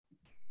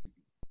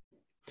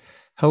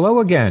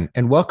Hello again,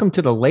 and welcome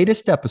to the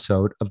latest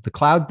episode of the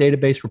Cloud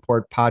Database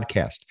Report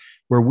podcast,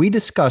 where we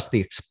discuss the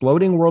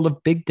exploding world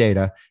of big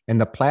data and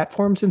the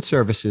platforms and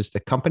services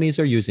that companies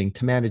are using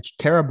to manage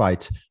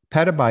terabytes,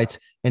 petabytes,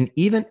 and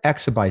even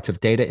exabytes of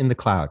data in the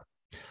cloud.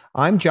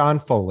 I'm John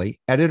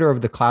Foley, editor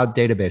of the Cloud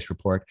Database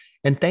Report,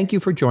 and thank you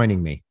for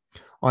joining me.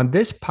 On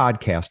this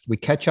podcast, we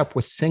catch up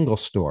with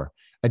SingleStore,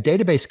 a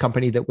database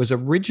company that was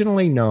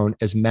originally known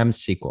as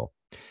MemSQL.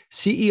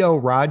 CEO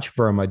Raj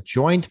Verma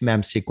joined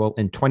MemSQL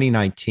in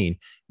 2019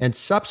 and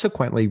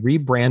subsequently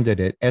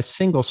rebranded it as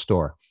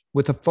SingleStore,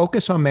 with a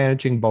focus on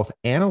managing both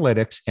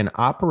analytics and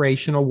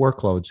operational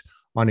workloads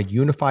on a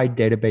unified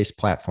database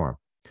platform.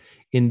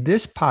 In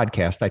this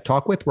podcast, I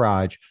talk with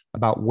Raj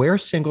about where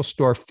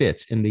SingleStore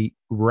fits in the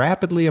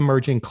rapidly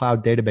emerging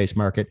cloud database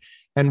market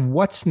and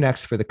what's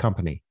next for the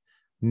company.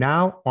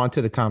 Now, on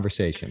to the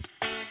conversation.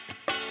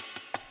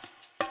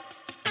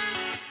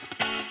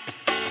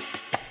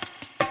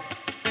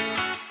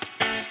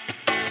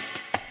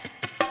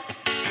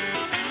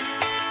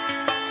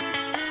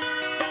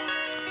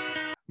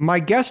 My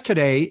guest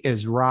today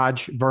is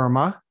Raj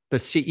Verma, the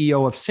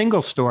CEO of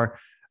SingleStore,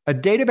 a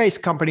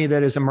database company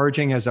that is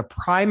emerging as a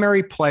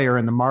primary player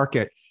in the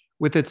market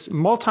with its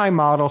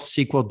multi-model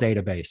SQL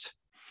database.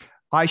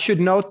 I should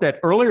note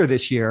that earlier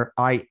this year,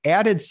 I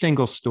added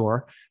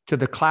SingleStore to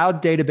the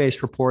Cloud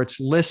Database Report's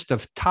list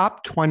of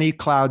top 20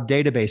 cloud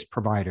database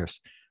providers.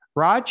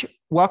 Raj,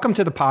 welcome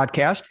to the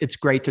podcast. It's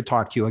great to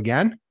talk to you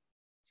again.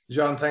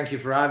 John, thank you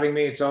for having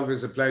me. It's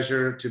always a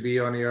pleasure to be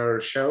on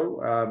your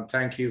show.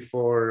 Thank you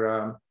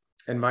for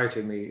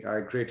inviting me.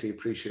 I greatly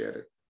appreciate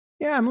it.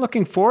 Yeah, I'm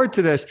looking forward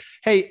to this.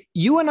 Hey,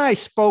 you and I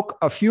spoke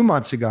a few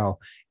months ago,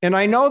 and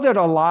I know that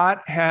a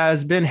lot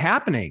has been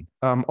happening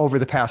over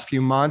the past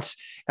few months,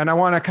 and I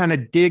want to kind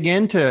of dig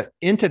into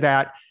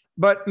that.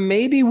 But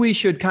maybe we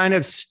should kind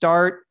of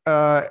start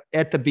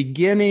at the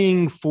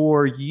beginning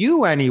for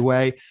you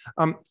anyway.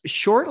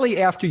 Shortly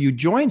after you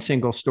joined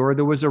SingleStore,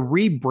 there was a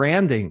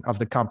rebranding of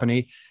the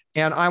company.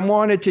 And I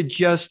wanted to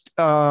just,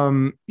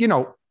 the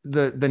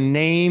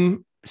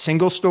name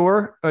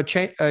SingleStore,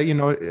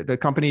 the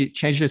company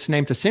changed its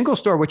name to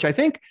SingleStore, which I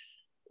think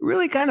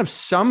really kind of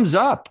sums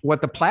up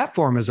what the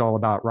platform is all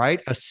about,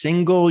 right? A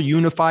single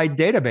unified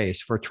database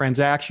for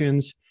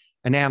transactions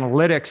and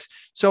analytics.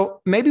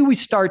 So maybe we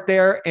start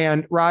there.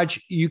 And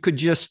Raj, you could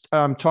just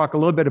talk a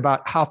little bit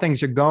about how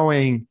things are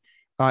going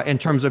in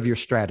terms of your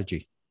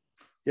strategy.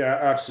 Yeah,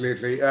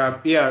 absolutely.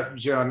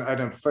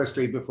 John,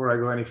 firstly, before I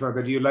go any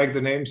further, do you like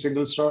the name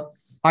SingleStore?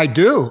 I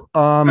do.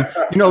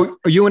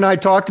 You and I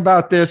talked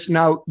about this.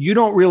 Now, you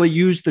don't really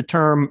use the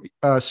term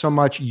so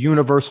much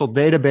universal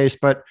database,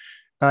 but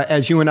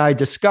as you and I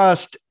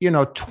discussed,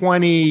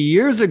 20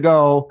 years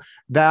ago,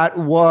 that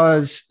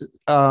was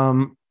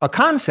a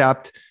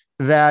concept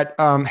that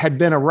had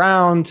been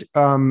around,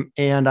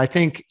 and I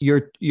think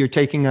you're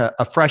taking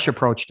a fresh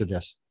approach to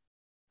this.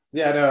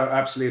 Yeah, no,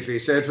 absolutely.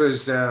 So it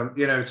was,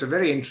 it's a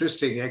very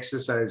interesting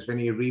exercise when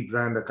you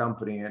rebrand a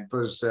company. It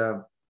was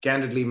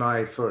candidly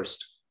my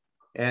first.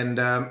 And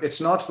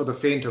it's not for the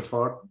faint of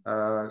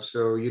heart.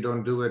 So you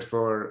don't do it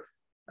for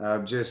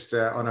just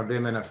on a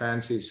whim and a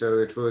fancy. So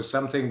it was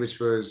something which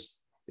was,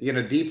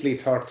 deeply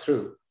thought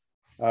through.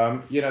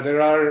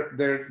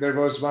 There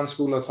was one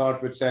school of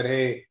thought which said,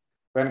 hey,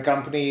 when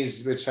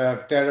companies which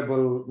have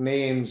terrible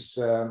names,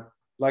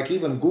 like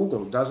even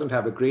Google doesn't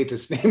have the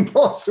greatest name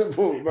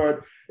possible, but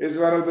is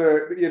one of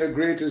the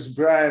greatest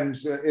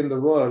brands in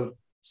the world.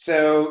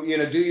 So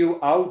do you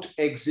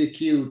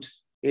out-execute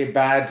a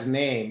bad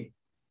name?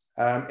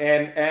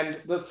 And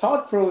the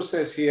thought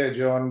process here,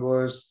 John,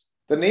 was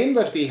the name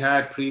that we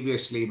had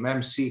previously,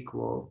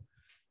 MemSQL,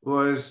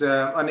 was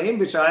a name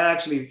which I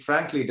actually,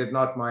 frankly, did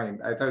not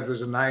mind. I thought it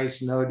was a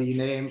nice, nerdy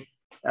name.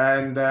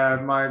 And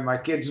my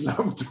kids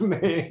loved the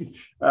name,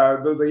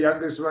 though the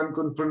youngest one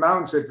couldn't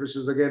pronounce it, which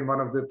was, again, one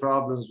of the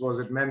problems. Was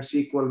it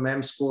MemSQL,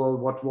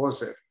 MemSQL? What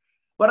was it?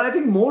 But I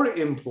think more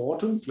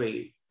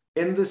importantly,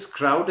 in this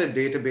crowded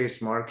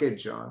database market,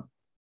 John,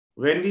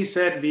 when we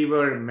said we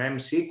were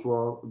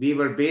MemSQL, we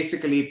were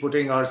basically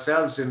putting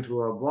ourselves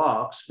into a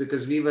box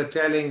because we were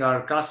telling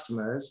our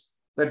customers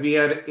that we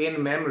are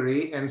in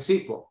memory and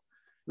SQL.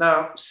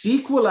 Now,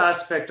 SQL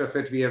aspect of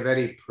it, we are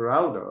very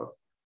proud of.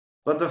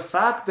 But the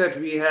fact that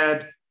we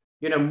had,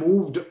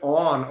 moved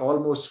on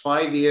almost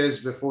 5 years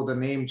before the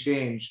name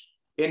change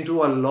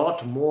into a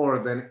lot more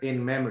than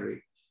in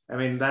memory. I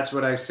mean, that's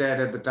what I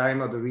said at the time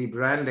of the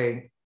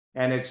rebranding,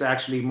 and it's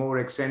actually more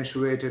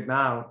accentuated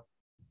now,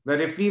 that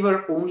if we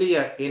were only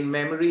an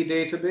in-memory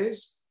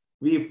database,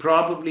 we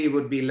probably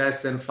would be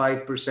less than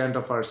 5%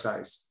 of our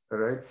size, all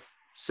right?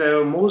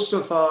 So most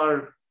of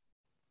our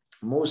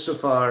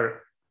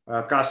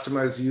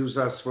customers use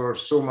us for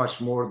so much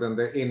more than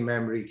the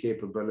in-memory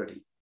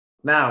capability.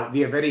 Now,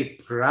 we are very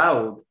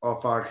proud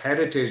of our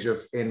heritage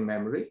of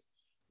in-memory.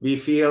 We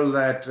feel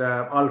that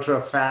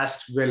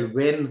ultra-fast will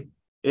win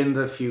in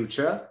the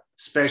future,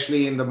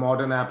 especially in the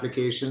modern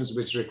applications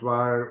which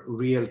require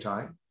real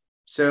time.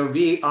 So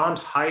we aren't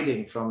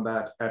hiding from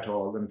that at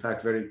all. In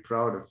fact, very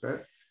proud of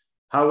it.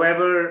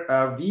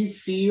 However, we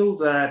feel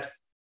that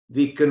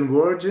the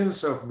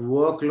convergence of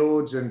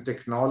workloads and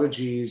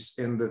technologies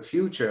in the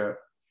future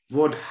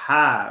would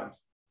have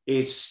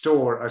a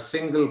store, a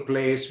single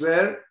place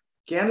where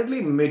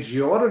candidly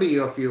majority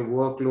of your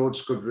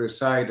workloads could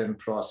reside and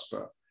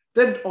prosper.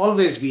 There'd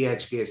always be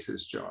edge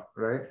cases, John,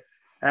 right?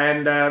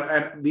 And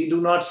we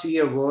do not see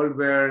a world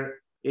where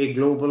a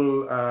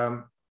global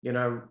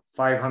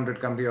 500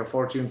 company or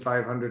Fortune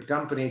 500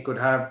 company could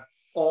have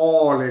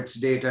all its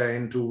data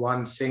into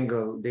one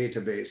single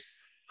database.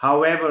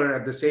 However,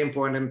 at the same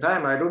point in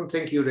time, I don't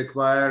think you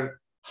require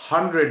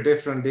 100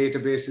 different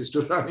databases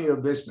to run your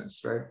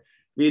business, right?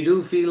 We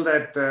do feel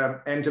that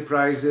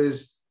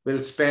enterprises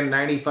will spend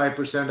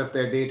 95% of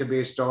their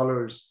database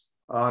dollars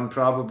on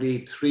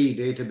probably 3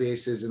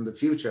 databases in the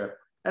future.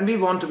 And we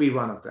want to be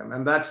one of them.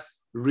 And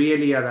that's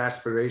really our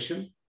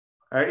aspiration.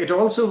 It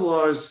also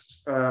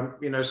was,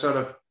 sort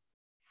of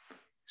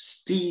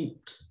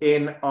steeped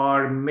in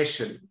our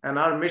mission. And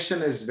our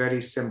mission is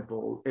very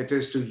simple. It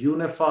is to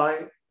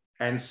unify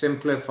and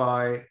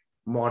simplify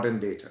modern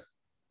data.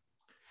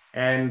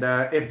 And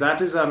if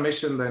that is our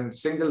mission, then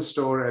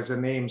SingleStore as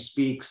a name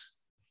speaks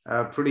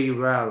pretty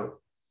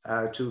well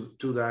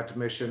to that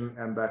mission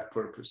and that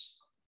purpose.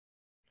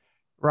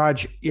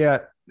 Raj, yeah,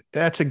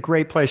 that's a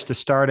great place to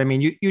start. I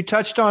mean, you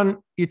touched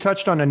on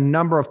a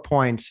number of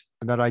points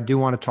that I do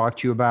want to talk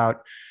to you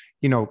about.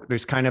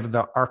 There's kind of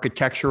the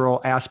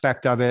architectural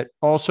aspect of it,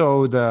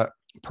 also the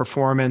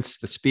performance,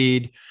 the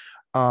speed,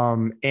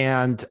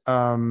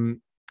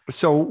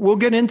 so we'll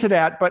get into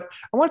that. But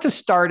I want to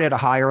start at a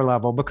higher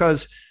level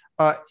because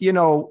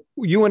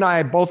you and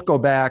I both go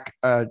back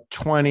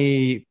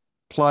 20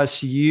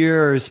 plus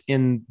years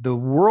in the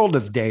world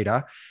of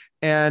data,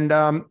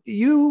 and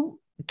you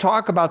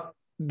talk about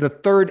the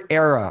third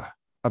era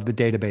of the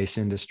database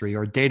industry,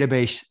 or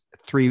database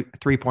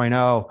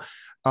 3.0.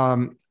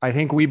 I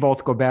think we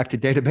both go back to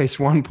database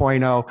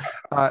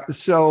 1.0.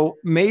 So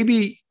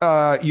maybe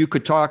you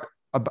could talk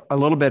a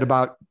little bit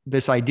about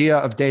this idea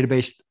of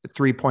database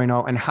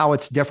 3.0 and how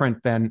it's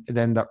different than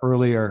the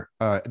earlier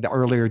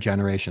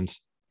generations.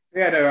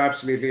 Yeah, no,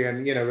 absolutely.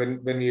 And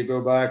when you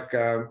go back,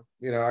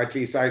 at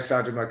least I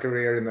started my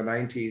career in the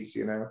 90s.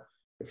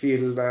 I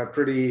feel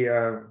pretty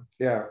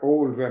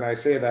old when I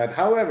say that.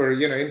 However,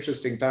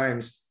 interesting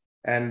times,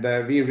 and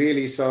we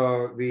really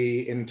saw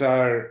the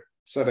entire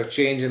sort of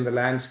change in the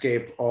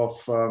landscape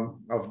of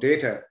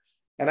data.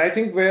 And I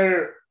think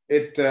where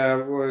it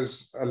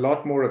was a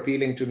lot more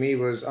appealing to me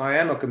was I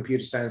am a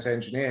computer science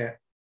engineer.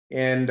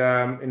 And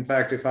in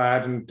fact, if I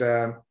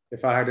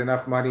had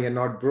enough money and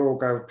not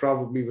broke, I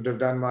probably would have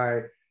done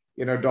my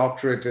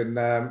doctorate in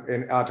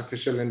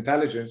artificial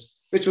intelligence,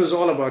 which was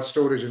all about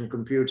storage and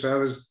compute. So I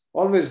was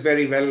always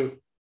very well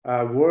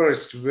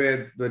versed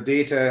with the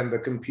data and the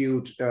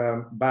compute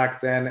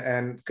back then,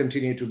 and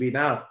continue to be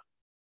now.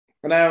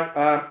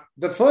 Now,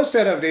 the first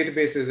set of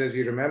databases, as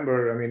you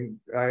remember, I mean,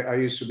 I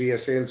used to be a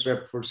sales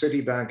rep for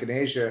Citibank in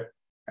Asia,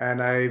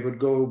 and I would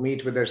go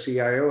meet with their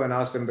CIO and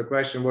ask them the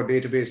question, what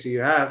database do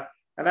you have?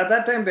 And at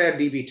that time, they had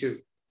DB2.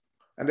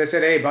 And they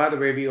said, hey, by the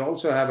way, we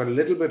also have a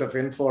little bit of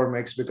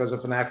Informix because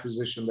of an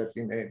acquisition that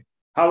we made.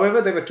 However,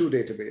 there were 2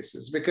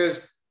 databases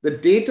because the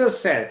data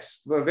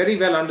sets were very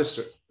well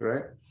understood,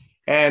 right?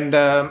 And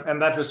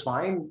that was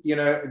fine.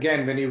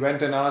 Again, when you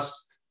went and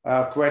asked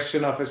a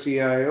question of a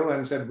CIO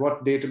and said,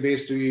 what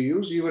database do you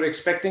use? You were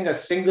expecting a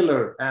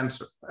singular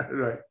answer,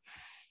 right?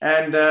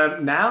 And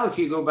now if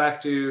you go back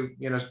to,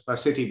 a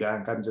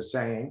Citibank, I'm just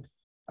saying,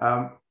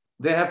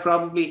 they have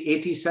probably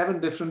 87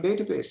 different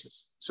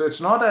databases. So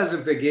it's not as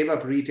if they gave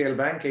up retail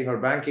banking or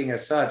banking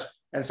as such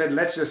and said,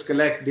 let's just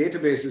collect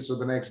databases for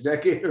the next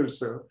decade or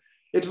so.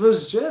 It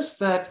was just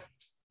that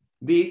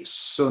the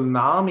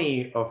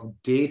tsunami of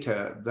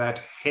data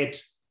that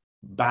hit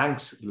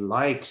banks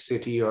like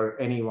Citi or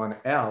anyone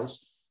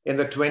else in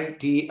the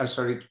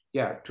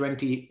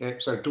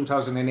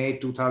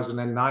 2008,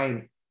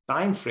 2009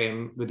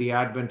 timeframe, with the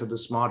advent of the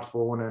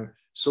smartphone and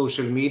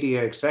social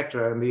media, et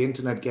cetera, and the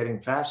internet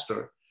getting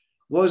faster,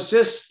 was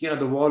just, the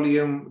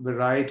volume,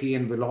 variety,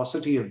 and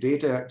velocity of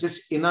data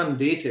just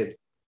inundated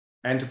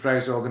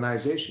enterprise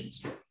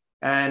organizations.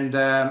 And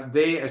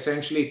they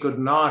essentially could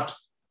not,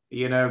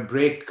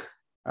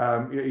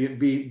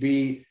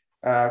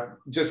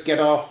 just get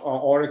off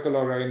Oracle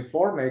or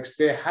Informix.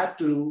 They had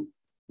to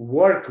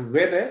work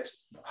with it.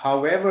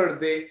 However,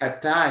 they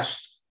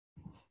attached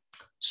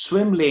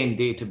swim lane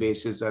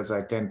databases, as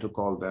I tend to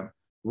call them,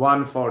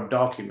 one for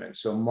documents,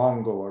 so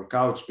Mongo or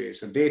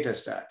Couchbase and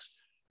DataStax,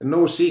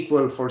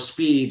 NoSQL for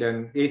speed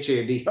and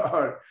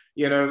HADR,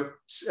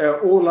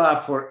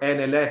 OLAP for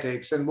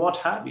analytics and what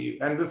have you.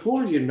 And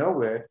before you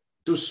know it,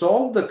 to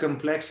solve the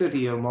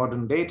complexity of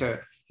modern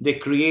data, they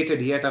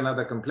created yet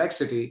another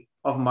complexity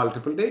of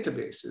multiple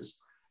databases.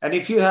 And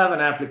if you have an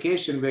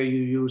application where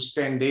you use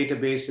 10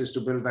 databases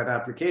to build that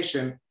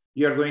application,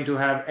 you're going to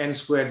have n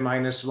squared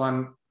minus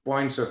 1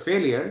 points of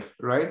failure,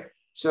 right?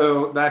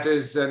 So that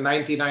is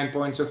 99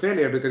 points of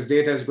failure because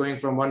data is going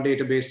from one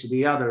database to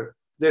the other.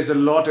 There's a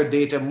lot of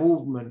data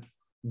movement.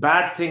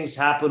 Bad things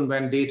happen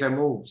when data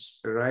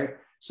moves, right?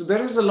 So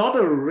there is a lot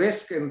of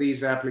risk in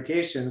these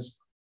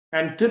applications.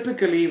 And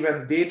typically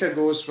when data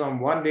goes from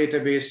one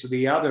database to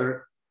the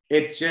other,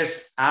 it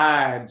just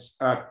adds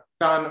a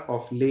ton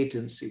of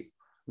latency,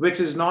 which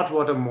is not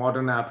what a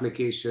modern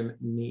application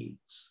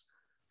needs.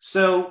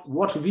 So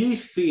what we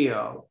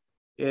feel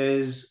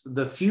is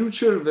the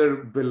future will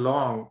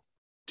belong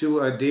to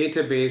a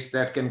database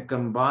that can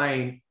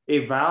combine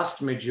a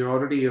vast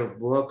majority of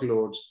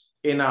workloads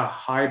in a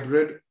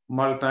hybrid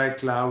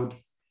multi-cloud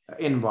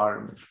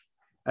environment.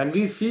 And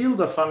we feel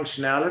the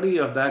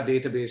functionality of that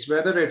database,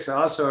 whether it's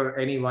us or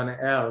anyone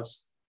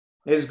else,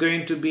 is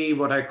going to be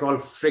what I call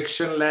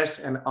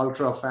frictionless and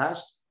ultra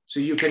fast. So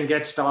you can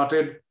get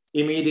started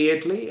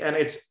immediately, and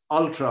it's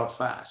ultra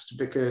fast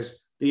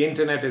because the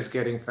internet is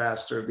getting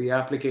faster. The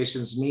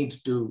applications need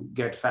to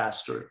get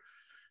faster.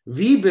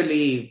 We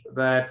believe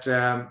that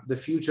the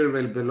future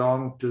will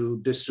belong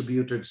to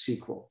distributed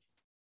SQL,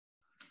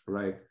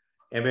 right?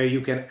 And where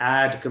you can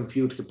add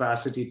compute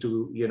capacity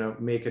to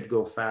make it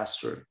go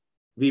faster.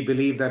 We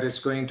believe that it's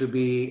going to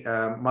be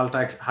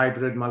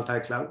hybrid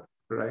multi-cloud,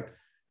 right?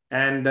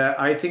 And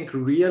I think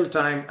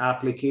real-time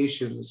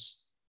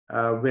applications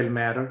will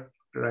matter,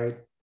 right?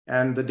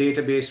 And the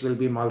database will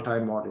be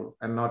multi-model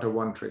and not a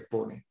one-trick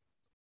pony.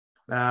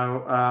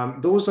 Now,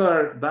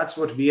 that's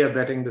what we are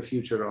betting the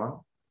future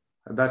on.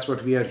 That's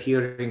what we are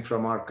hearing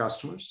from our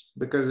customers,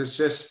 because it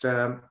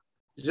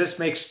just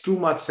makes too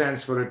much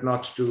sense for it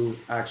not to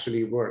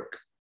actually work.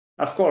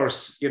 Of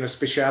course,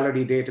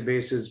 specialty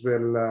databases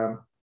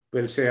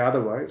will say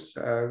otherwise.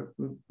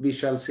 We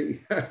shall see.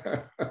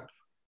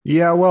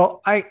 Yeah,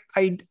 well, I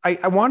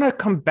want to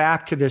come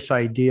back to this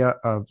idea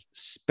of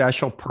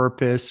special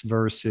purpose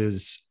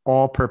versus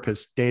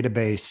all-purpose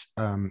database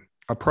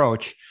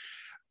approach,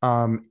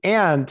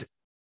 and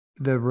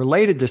the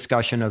related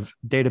discussion of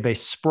database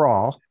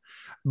sprawl.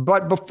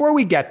 But before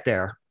we get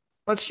there,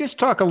 let's just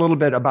talk a little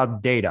bit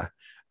about data,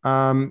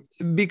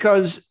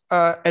 because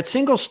at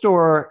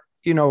SingleStore,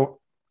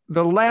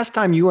 the last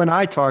time you and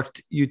I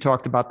talked, you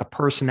talked about the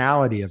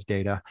personality of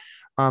data.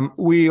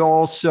 We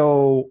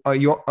also,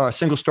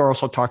 SingleStore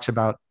also talks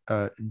about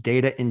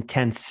data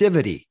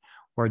intensivity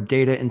or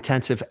data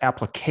intensive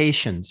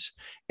applications.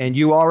 And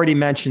you already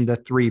mentioned the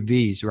 3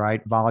 V's,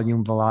 right?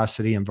 Volume,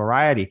 velocity, and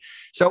variety.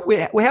 So we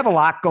have a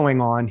lot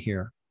going on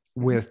here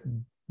with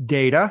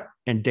data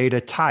and data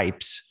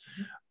types.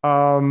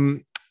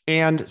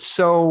 And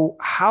so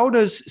how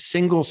does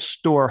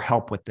SingleStore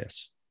help with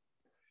this?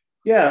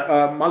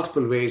 Yeah,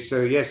 multiple ways.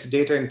 So yes,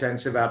 data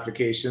intensive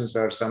applications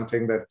are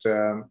something that,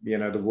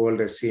 the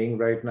world is seeing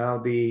right now.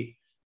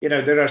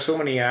 There are so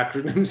many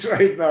acronyms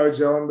right now,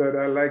 John, that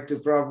I like to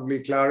probably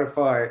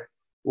clarify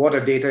what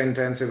a data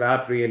intensive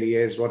app really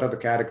is. What are the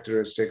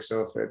characteristics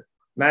of it?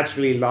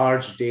 Naturally,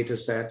 large data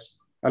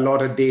sets, a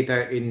lot of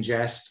data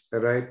ingest,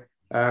 right?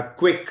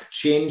 Quick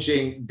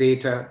changing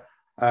data,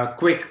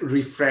 quick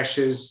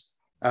refreshes,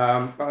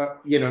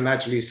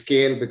 naturally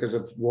scale because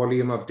of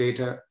volume of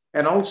data.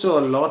 And also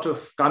a lot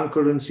of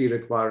concurrency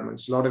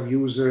requirements, a lot of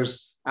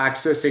users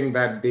accessing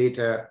that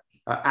data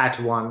at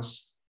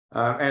once.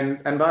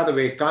 And by the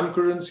way,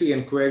 concurrency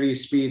and query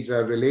speeds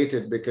are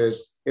related,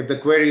 because if the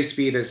query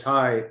speed is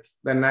high,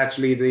 then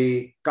naturally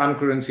the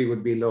concurrency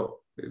would be low.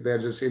 They're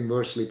just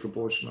inversely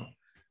proportional.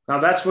 Now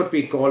that's what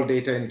we call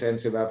data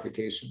intensive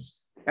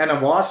applications. And a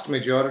vast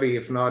majority,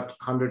 if not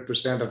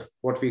 100% of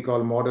what we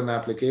call modern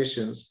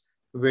applications,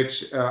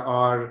 which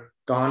are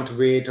can't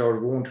wait or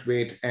won't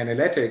wait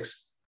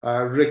analytics,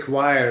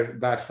 require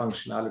that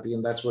functionality.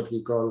 And that's what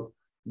we call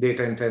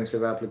data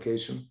intensive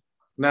application.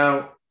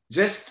 Now,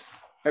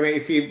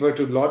 if we were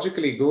to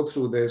logically go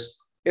through this,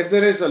 if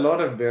there is a lot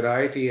of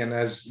variety, and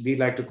as we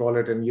like to call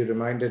it, and you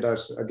reminded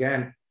us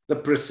again, the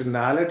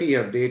personality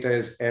of data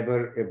is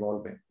ever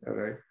evolving, all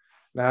right?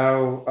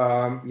 Now,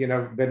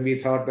 when we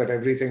thought that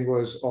everything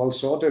was all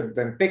sorted,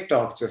 then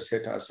TikTok just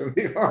hit us, and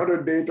the amount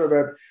of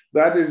data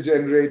that is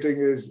generating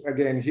is,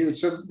 again, huge.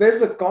 So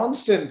there's a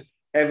constant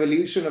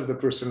evolution of the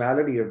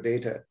personality of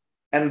data.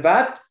 And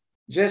that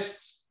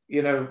just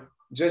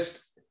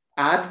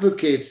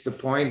advocates the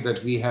point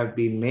that we have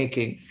been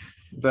making,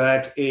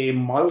 that a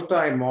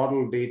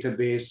multi-model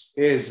database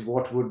is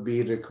what would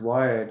be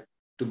required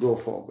to go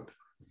forward.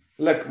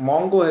 Look,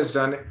 Mongo has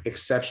done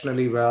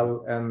exceptionally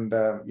well, and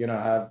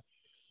have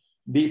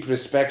deep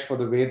respect for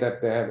the way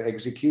that they have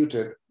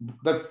executed.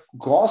 The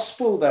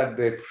gospel that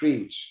they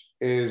preach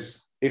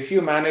is, if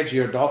you manage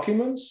your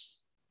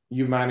documents,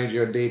 you manage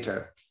your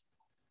data.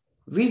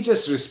 We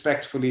just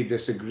respectfully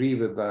disagree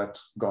with that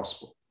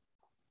gospel.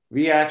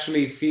 We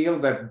actually feel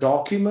that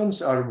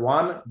documents are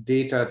one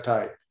data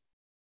type,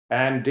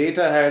 and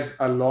data has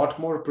a lot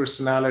more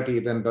personality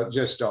than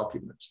just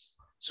documents.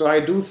 So I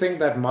do think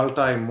that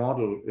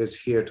multi-model is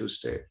here to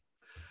stay.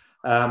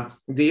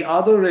 The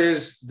other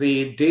is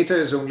the data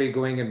is only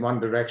going in one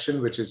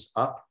direction, which is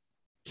up.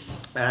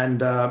 And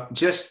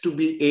just to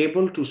be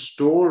able to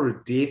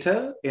store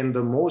data in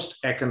the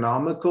most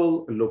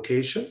economical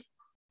location,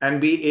 and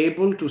be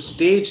able to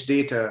stage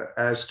data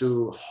as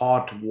to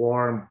hot,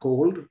 warm,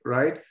 cold,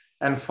 right?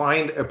 And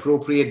find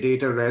appropriate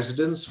data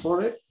residence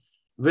for it.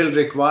 will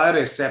require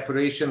a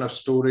separation of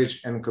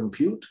storage and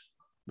compute,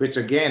 which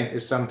again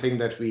is something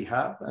that we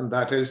have, and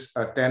that is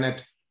a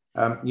tenet,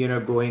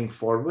 going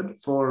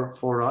forward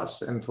for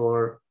us and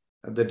for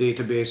the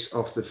database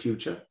of the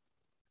future.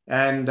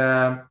 And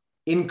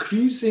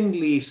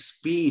increasingly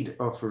speed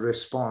of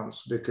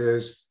response,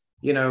 because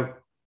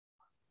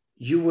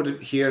you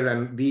would hear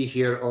and we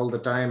hear all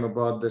the time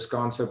about this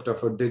concept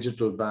of a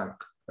digital bank.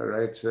 All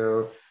right.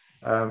 So,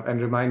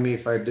 and remind me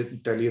if I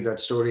didn't tell you that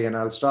story, and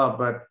I'll stop.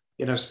 But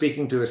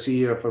speaking to a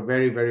CEO of a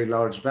very, very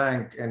large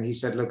bank, and he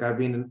said, "Look,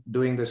 I've been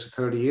doing this for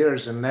 30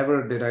 years, and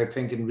never did I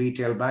think in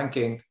retail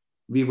banking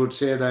we would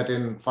say that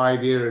in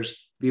 5 years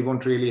we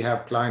won't really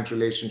have client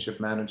relationship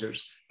managers,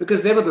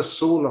 because they were the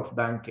soul of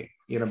banking,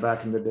 back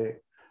in the day."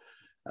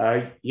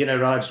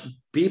 Raj,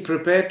 be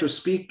prepared to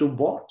speak to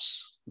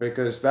bots,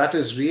 because that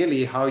is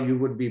really how you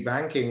would be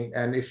banking.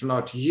 And if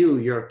not you,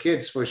 your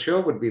kids for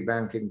sure would be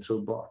banking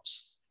through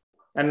bots.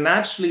 And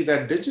naturally,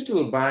 that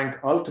digital bank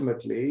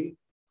ultimately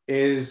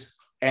is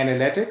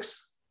analytics,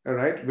 all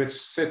right, which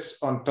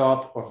sits on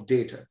top of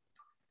data.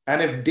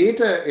 And if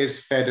data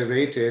is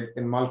federated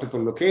in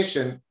multiple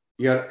locations,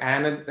 your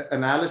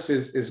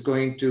analysis is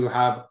going to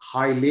have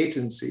high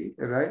latency,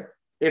 right?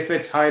 If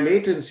it's high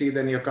latency,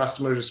 then your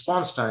customer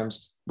response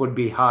times would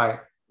be high,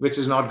 which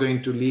is not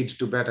going to lead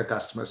to better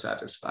customer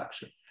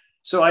satisfaction.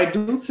 So I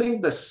do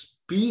think the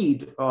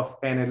speed of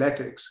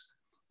analytics,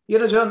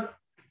 John,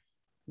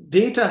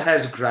 data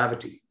has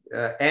gravity.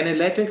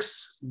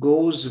 Analytics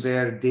goes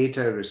where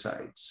data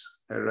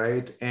resides,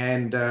 right?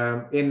 And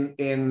in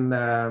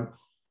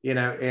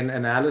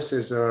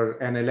analysis or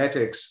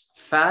analytics,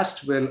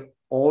 fast will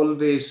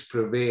always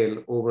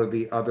prevail over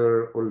the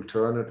other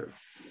alternative.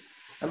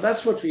 And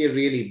that's what we are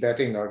really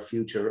betting our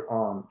future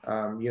on,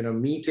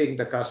 meeting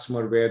the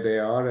customer where they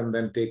are and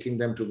then taking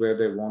them to where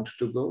they want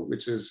to go,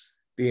 which is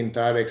the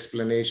entire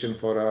explanation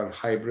for our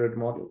hybrid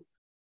model,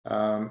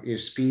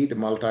 is speed,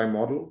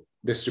 multi-model,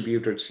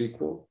 distributed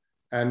SQL,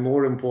 and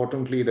more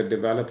importantly, the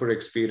developer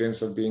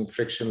experience of being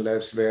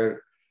frictionless,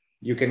 where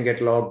you can get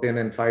logged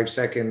in 5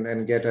 seconds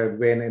and get a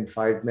win in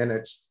 5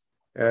 minutes,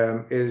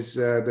 is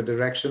the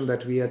direction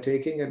that we are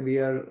taking, and we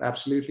are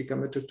absolutely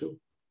committed to.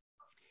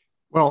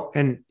 Well,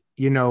 and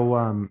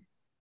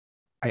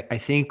I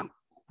think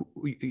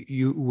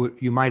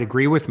you might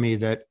agree with me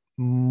that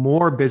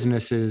more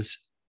businesses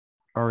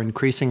are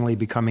increasingly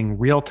becoming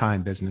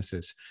real-time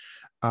businesses.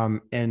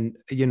 And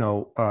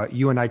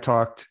you and I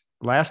talked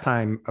last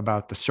time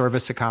about the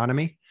service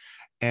economy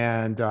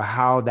and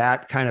how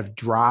that kind of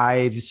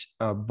drives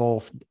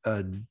both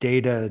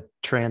data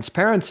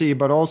transparency,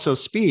 but also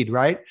speed,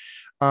 right?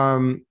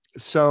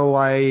 So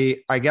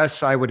I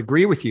guess I would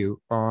agree with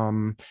you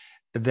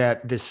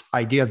that this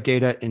idea of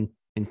data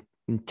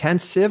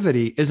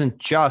intensivity isn't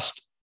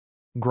just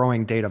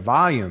growing data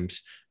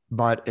volumes,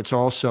 but it's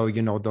also,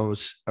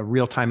 those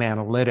real-time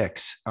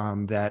analytics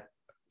that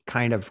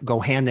kind of go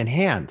hand in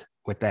hand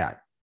with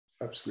that.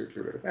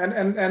 Absolutely right.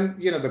 And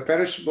the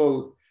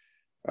perishable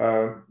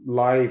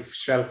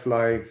shelf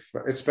life,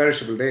 it's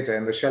perishable data,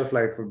 and the shelf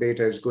life of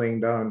data is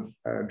going down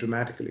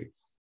dramatically,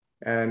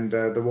 and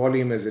the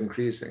volume is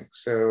increasing.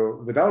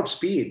 So without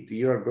speed,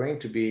 you're going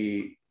to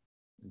be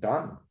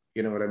done.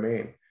 You know what I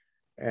mean?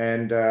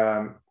 And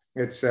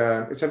it's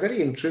a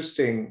very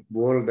interesting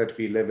world that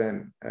we live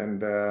in,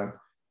 and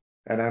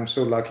I'm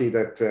so lucky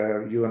that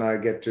you and I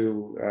get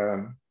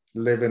to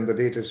live in the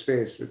data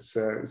space.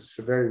 It's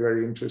very,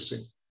 very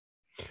interesting.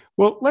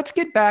 Well, let's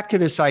get back to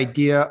this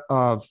idea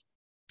of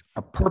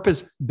a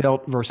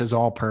purpose-built versus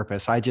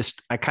all-purpose. I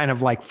kind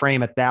of like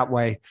frame it that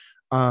way,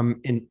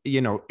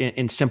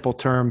 in simple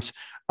terms,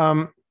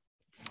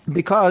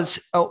 because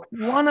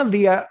one of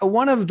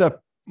the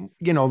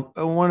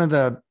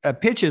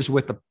pitches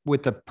with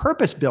the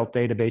purpose-built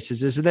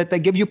databases is that they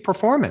give you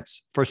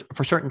performance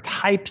for certain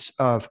types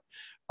of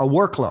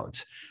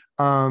workloads.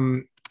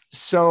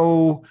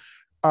 So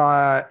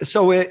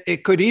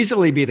it could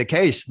easily be the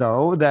case,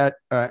 though, that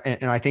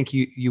and I think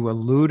you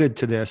alluded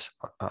to this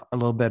a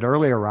little bit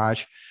earlier,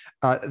 Raj,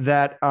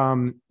 that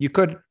you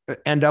could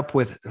end up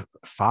with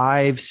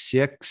 5,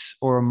 6,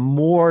 or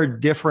more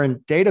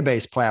different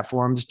database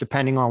platforms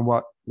depending on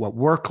what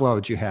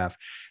workloads you have.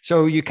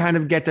 So you kind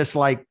of get this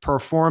like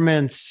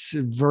performance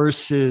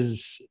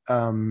versus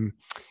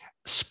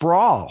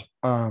sprawl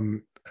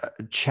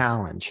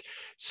challenge.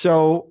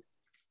 So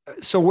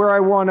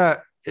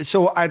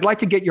I'd like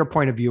to get your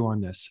point of view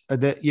on this,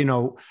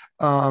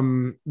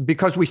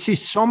 because we see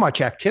so much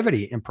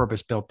activity in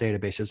purpose-built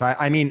databases.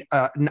 I mean,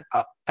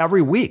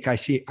 every week I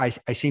see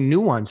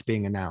new ones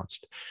being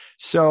announced.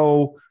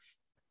 So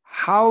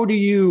how do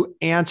you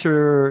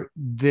answer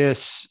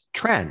this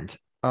trend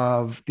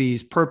of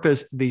these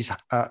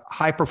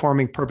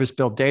high-performing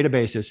purpose-built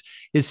databases?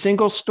 Is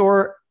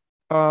SingleStore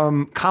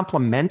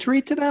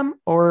complementary to them,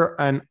 or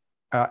an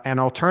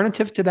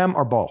alternative to them,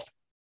 or both?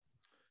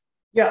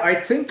 Yeah, I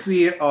think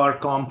we are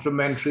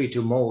complementary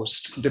to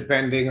most,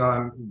 depending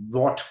on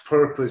what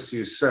purpose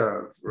you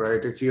serve,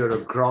 right? If you're a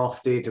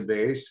graph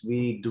database,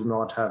 we do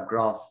not have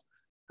graph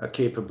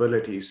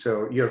capabilities.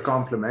 So you're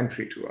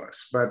complementary to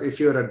us. But if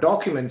you're a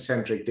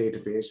document-centric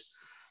database,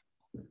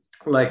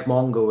 like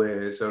Mongo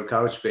is, or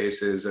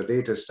Couchbase is, or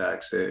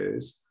DataStax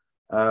is,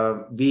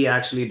 we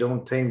actually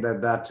don't think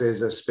that that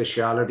is a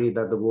specialty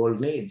that the world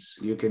needs.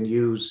 You can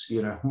use,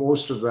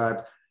 most of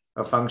that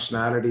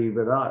functionality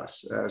with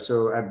us.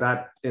 So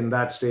in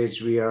that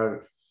stage, we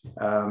are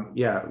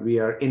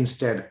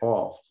instead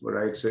of,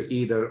 right? So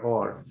either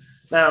or.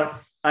 Now,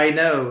 I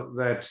know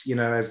that,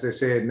 as they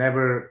say,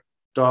 never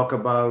talk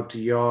about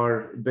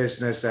your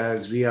business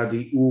as we are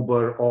the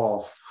Uber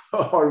of,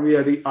 or we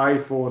are the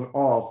iPhone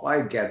of.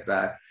 I get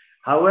that.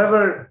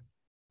 However,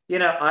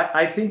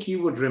 I think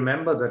you would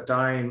remember the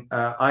time.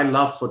 I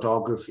love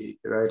photography,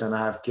 right? And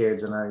I have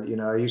kids, and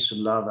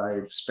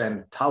I've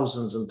spent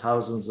thousands and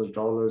thousands of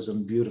dollars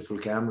on beautiful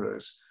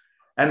cameras.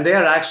 And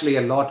they're actually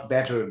a lot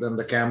better than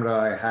the camera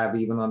I have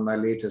even on my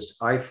latest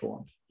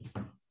iPhone.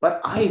 But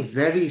I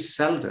very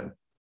seldom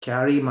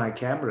carry my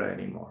camera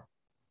anymore.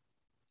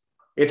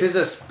 It is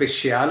a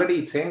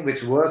specialty thing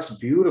which works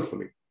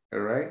beautifully,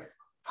 all right?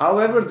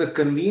 However, the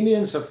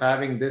convenience of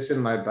having this in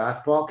my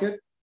back pocket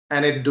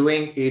and it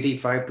doing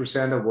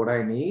 85% of what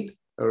I need,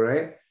 all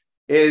right,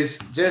 is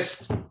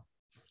just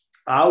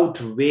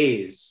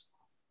outweighs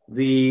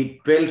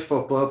the built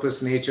for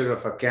purpose nature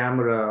of a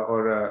camera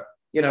or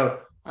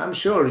I'm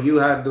sure you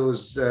had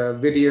those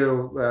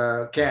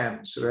video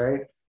cams,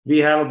 right? We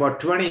have about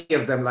 20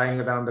 of them lying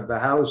around at the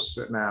house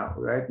now,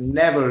 right?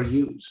 Never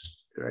used,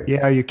 right?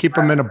 Yeah, you keep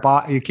them in a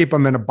box. You keep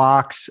them in a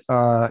box,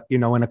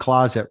 in a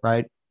closet,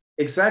 right?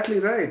 Exactly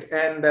right.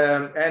 And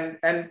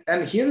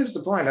here is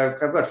the point. I've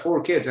got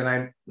 4 kids,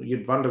 and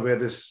you'd wonder where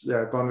this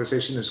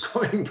conversation is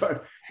going.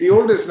 But the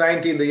oldest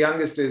 19, the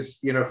youngest is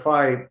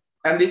 5,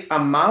 and the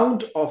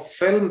amount of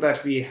film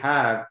that we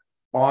have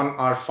on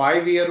our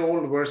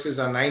 5-year-old versus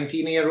our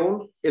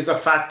 19-year-old is a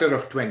factor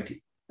of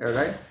 20. All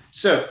right.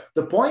 So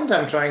the point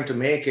I'm trying to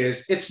make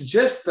is it's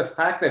just the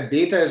fact that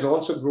data is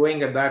also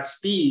growing at that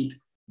speed,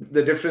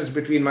 the difference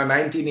between my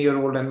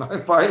 19-year-old and my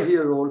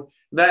 5-year-old,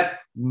 that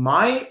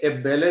my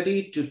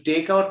ability to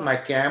take out my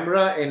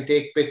camera and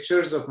take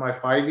pictures of my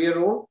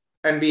 5-year-old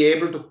and be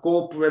able to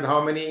cope with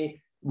how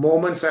many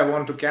moments I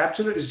want to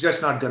capture is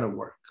just not going to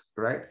work.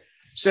 Right.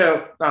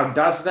 So now,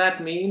 does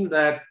that mean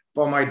that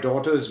for my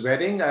daughter's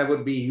wedding, I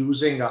would be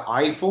using an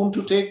iPhone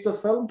to take the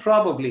film?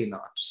 Probably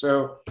not.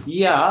 So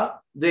yeah,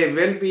 there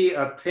will be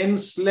a thin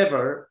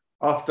sliver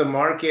of the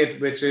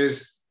market, which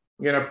is,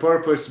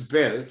 purpose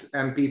built,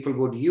 and people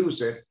would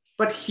use it.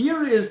 But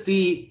here is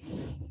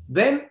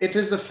then it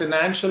is the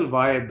financial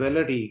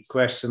viability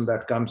question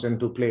that comes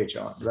into play,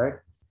 John, right?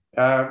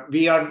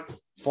 We are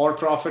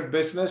for-profit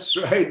business,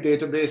 right?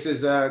 Database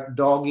is a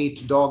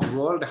dog-eat-dog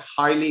world,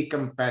 highly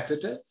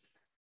competitive.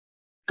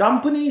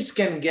 Companies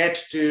can get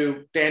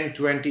to 10,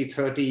 20,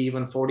 30,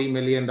 even $40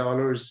 million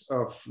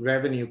of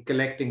revenue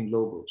collecting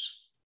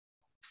logos,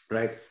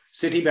 right?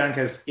 Citibank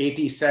has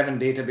 87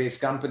 database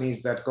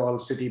companies that call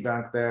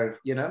Citibank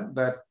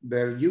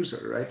their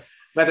user, right?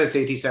 Whether it's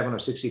 87 or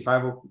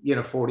 65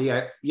 or 40,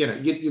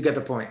 you get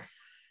the point.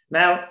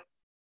 Now,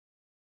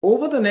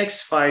 over the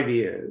next 5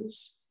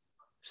 years,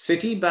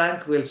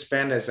 Citibank will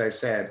spend, as I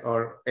said,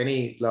 or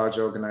any large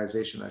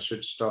organization, I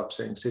should stop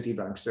saying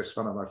Citibank's just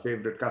one of my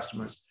favorite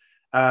customers,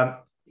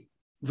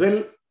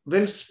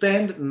 will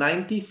spend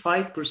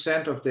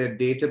 95% of their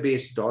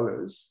database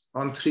dollars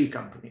on 3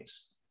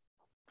 companies.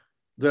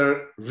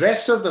 The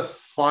rest of the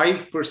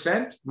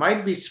 5%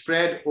 might be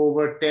spread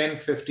over 10,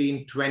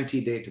 15,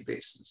 20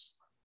 databases.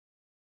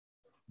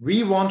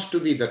 We want to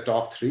be the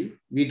top 3.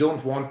 We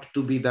don't want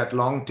to be that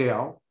long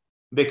tail,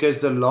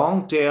 because the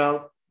long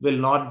tail will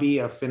not be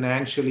a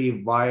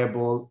financially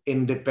viable,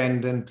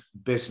 independent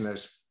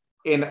business,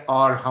 in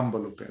our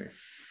humble opinion.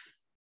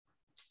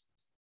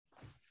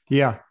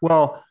 Yeah.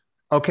 Well,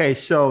 okay.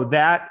 So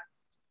that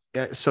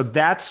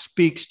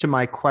speaks to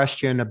my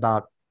question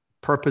about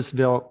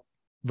purpose-built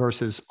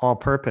versus all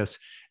purpose.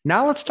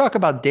 Now let's talk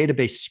about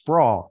database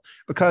sprawl,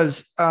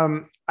 because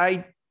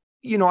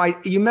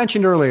you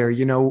mentioned earlier,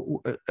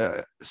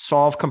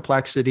 solve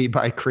complexity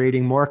by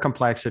creating more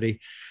complexity.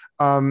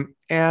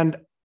 And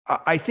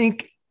I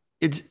think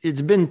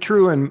it's been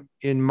true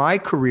in my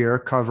career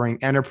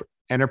covering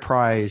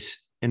enterprise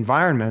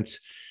environments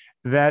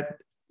that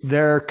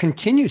there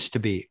continues to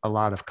be a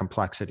lot of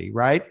complexity,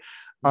 right?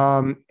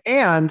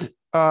 And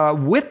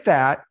with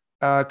that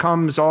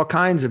comes all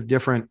kinds of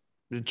different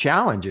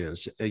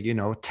challenges,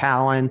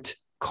 talent,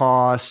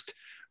 cost,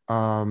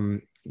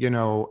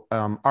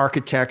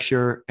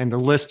 architecture, and the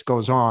list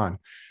goes on.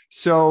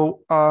 So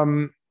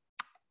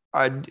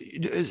I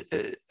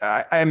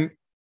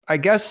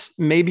guess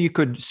maybe you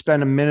could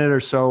spend a minute or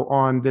so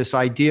on this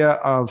idea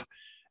of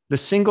the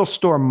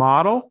SingleStore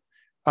model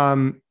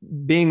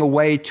being a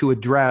way to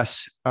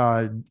address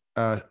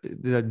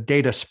the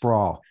data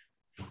sprawl.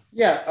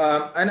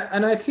 Yeah,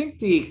 and I think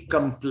the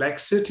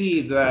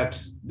complexity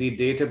that the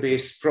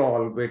database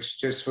sprawl, which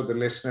just for the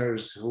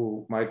listeners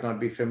who might not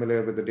be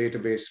familiar with the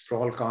database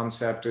sprawl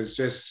concept, is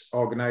just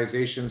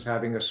organizations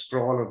having a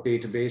sprawl of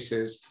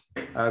databases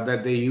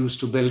that they use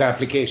to build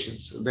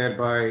applications,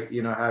 thereby,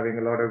 having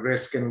a lot of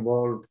risk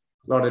involved,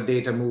 a lot of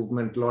data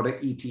movement, a lot of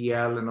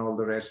ETL, and all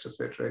the rest of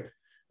it, right?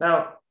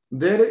 Now,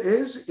 there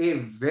is a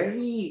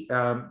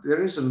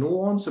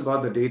nuance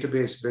about the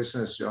database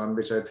business, John,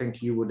 which I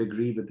think you would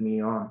agree with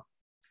me on.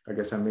 I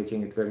guess I'm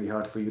making it very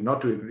hard for you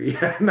not to agree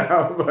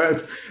now,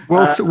 but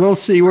we'll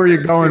see where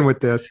you're going with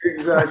this.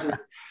 Exactly.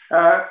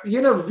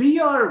 We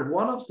are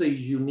one of the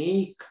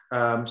unique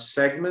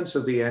segments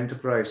of the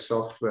enterprise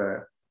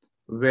software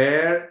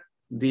where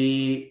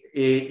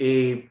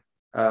a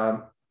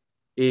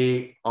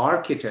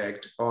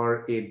architect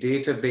or a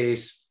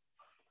database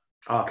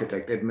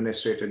architect,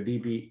 administrator,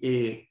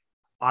 DBA,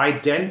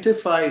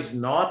 identifies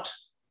not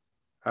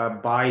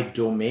by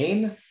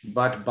domain,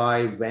 but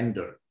by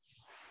vendor.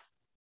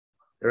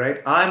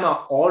 Right? I'm an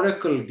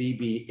Oracle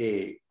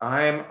DBA.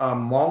 I'm a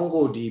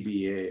Mongo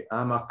DBA.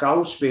 I'm a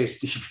Couchbase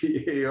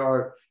DBA,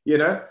 or,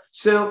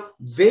 so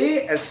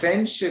they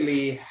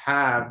essentially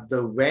have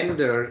the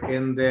vendor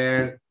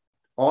in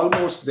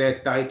almost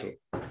their title.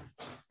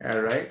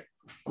 All right.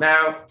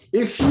 Now,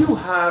 if you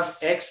have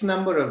X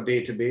number of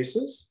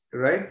databases,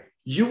 right,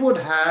 you would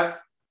have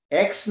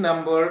X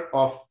number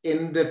of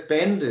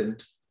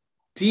independent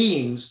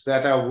teams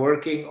that are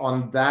working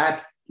on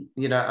that,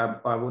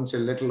 I won't say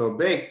little or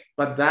big,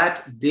 but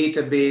that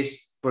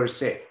database per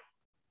se.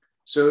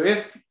 So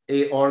if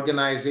an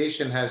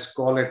organization has,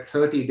 call it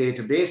 30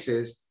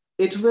 databases,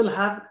 it will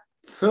have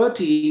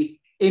 30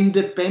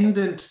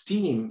 independent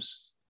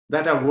teams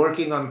that are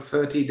working on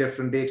 30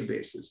 different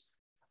databases,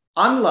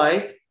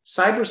 unlike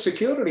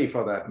cybersecurity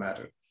for that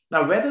matter.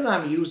 Now, whether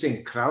I'm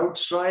using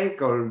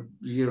CrowdStrike or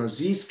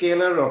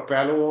Zscaler or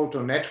Palo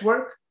Alto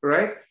Network,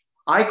 right,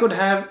 I could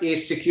have a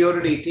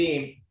security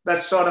team that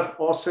sort of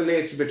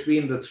oscillates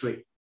between the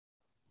three,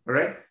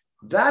 right?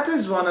 That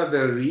is one of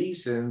the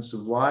reasons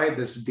why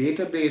this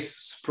database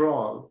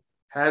sprawl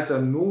has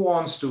a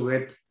nuance to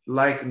it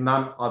like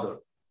none other,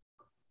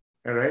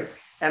 all right?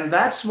 And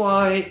that's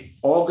why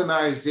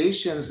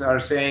organizations are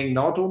saying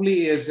not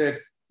only is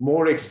it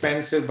more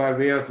expensive by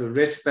way of the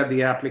risk that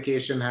the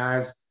application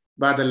has,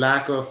 by the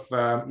lack of,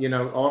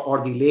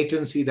 or the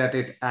latency that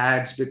it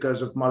adds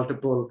because of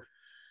multiple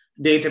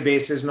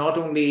databases, not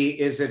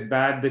only is it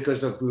bad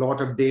because of a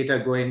lot of data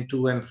going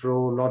to and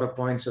fro, a lot of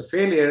points of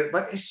failure,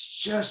 but it's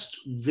just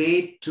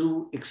way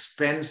too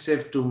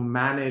expensive to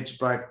manage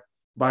by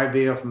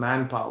way of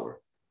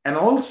manpower. And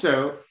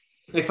also,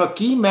 if a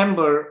key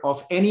member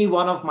of any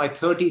one of my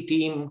 30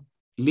 team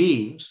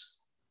leaves,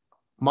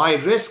 my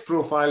risk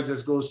profile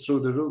just goes through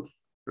the roof,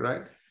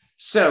 right?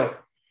 So,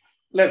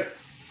 look,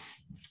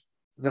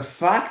 the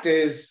fact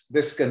is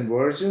this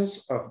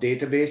convergence of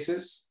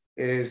databases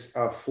is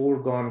a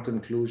foregone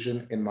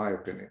conclusion, in my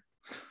opinion,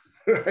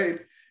 right?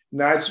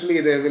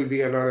 Naturally, there will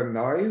be a lot of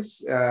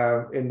noise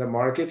in the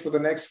market for the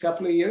next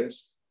couple of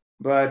years,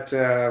 but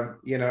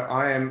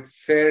I am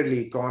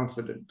fairly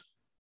confident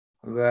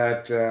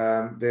that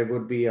there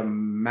would be a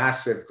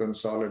massive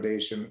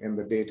consolidation in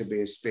the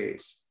database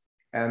space.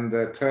 And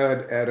the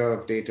third era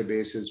of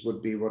databases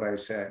would be what I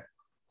said: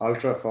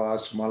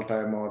 ultra-fast,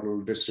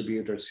 multi-model,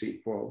 distributed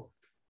SQL,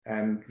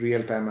 and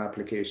real-time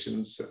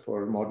applications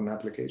for modern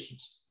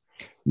applications.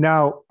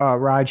 Now,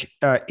 Raj,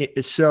 hey,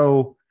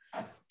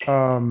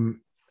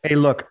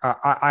 look,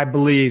 I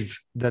believe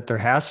that there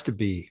has to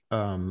be,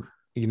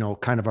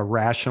 kind of a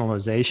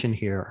rationalization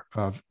here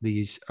of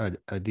these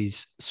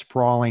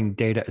sprawling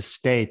data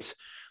estates.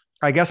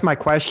 I guess my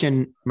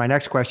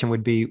next question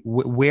would be,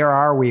 where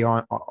are we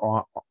on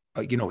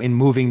in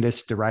moving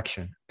this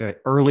direction?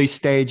 Early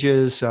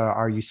stages?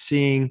 Are you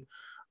seeing,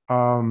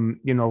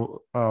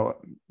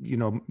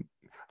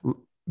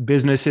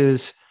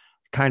 businesses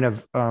kind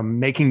of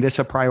making this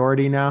a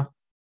priority now?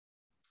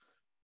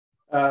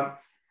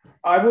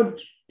 I would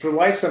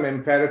provide some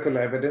empirical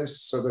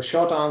evidence. So the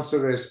short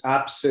answer is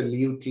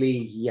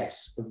absolutely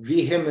yes,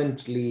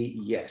 vehemently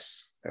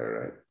yes. All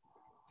right.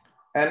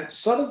 And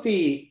sort of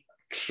the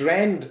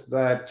trend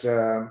that,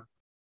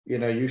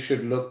 you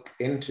should look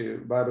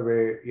into, by the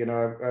way,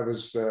 I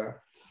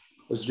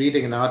was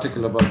reading an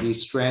article about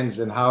these trends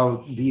and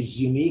how these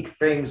unique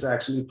things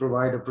actually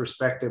provide a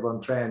perspective on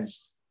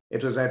trends.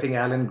 It was, I think,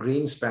 Alan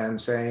Greenspan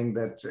saying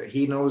that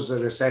he knows a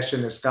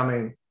recession is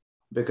coming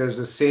because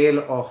the sale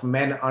of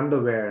men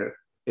underwear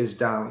is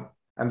down.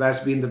 And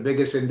that's been the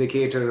biggest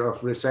indicator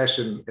of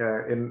recession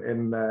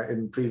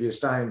in previous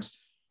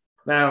times.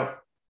 Now,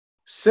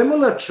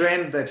 similar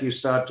trend that you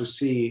start to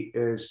see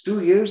is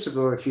 2 years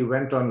ago, if you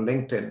went on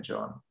LinkedIn,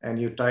 John, and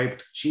you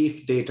typed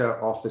Chief Data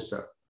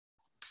Officer,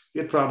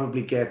 you'd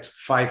probably get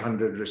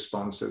 500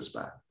 responses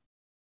back.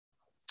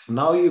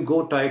 Now you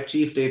go type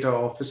Chief Data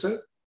Officer,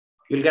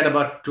 you'll get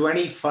about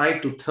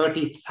 25 to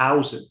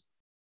 30,000,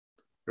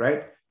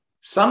 right?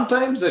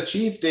 Sometimes a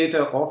chief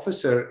data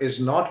officer is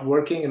not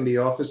working in the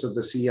office of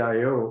the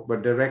CIO,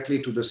 but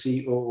directly to the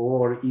COO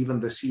or even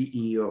the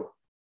CEO.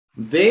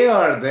 They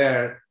are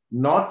there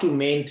not to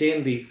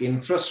maintain the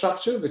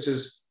infrastructure, which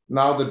is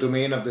now the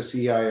domain of the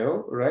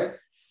CIO, right?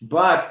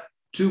 But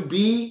to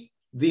be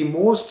the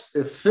most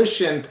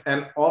efficient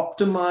and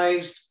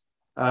optimized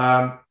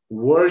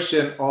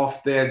version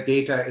of their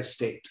data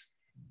estate,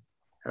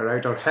 all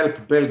right, or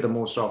help build the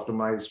most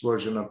optimized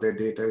version of their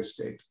data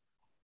estate.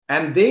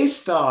 And they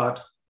start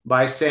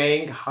by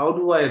saying, how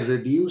do I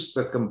reduce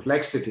the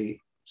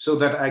complexity so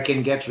that I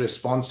can get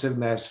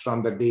responsiveness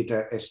from the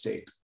data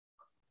estate,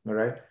 all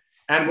right?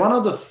 And one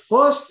of the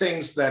first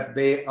things that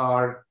they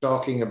are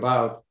talking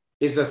about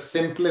is a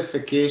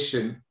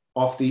simplification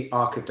of the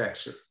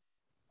architecture,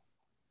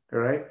 all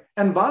right?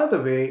 And by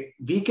the way,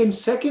 we can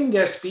second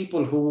guess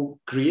people who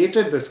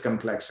created this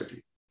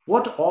complexity.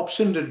 What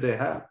option did they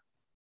have?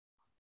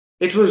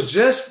 It was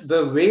just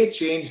the way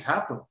change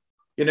happened.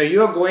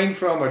 You're going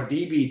from a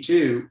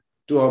DB2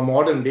 to a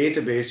modern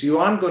database. You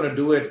aren't going to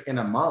do it in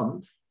a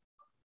month.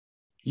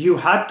 You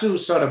had to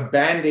sort of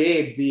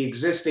band-aid the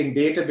existing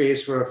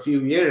database for a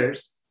few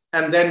years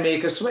and then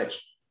make a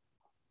switch.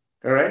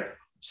 All right.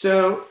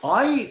 So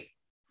I,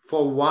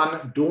 for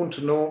one,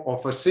 don't know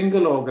of a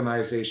single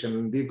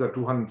organization, we've got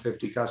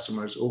 250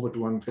 customers, over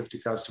 250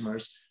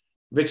 customers,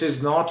 which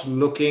is not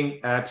looking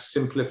at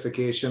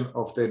simplification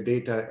of their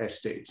data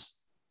estates.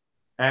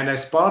 And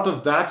as part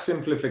of that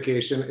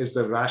simplification is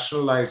the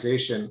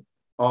rationalization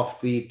of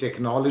the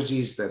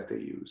technologies that they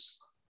use.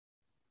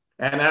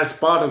 And as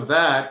part of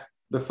that,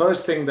 the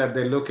first thing that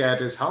they look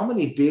at is how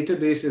many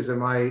databases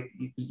am I,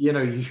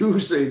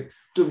 using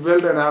to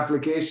build an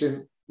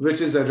application, which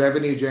is a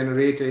revenue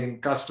generating,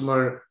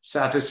 customer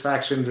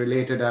satisfaction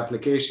related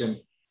application,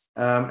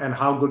 and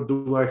how good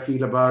do I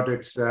feel about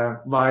its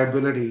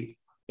viability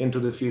into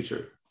the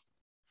future.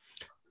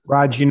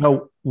 Raj,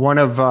 one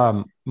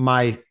of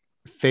my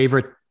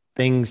favorite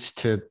things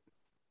to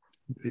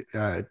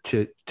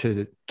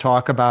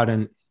talk about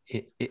and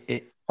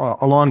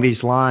along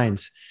these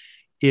lines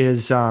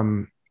is,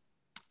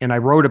 and I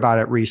wrote about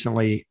it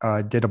recently,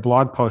 did a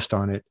blog post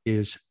on it,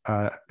 is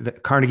the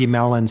Carnegie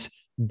Mellon's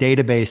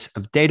database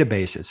of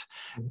databases.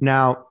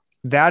 Now,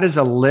 that is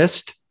a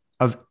list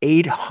of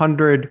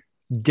 800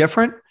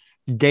 different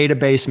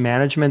database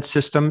management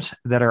systems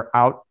that are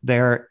out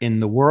there in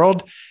the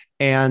world,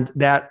 and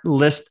that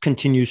list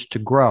continues to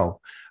grow.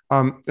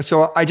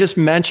 So I just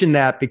mentioned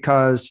that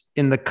because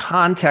in the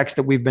context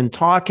that we've been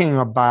talking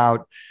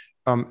about,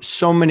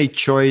 so many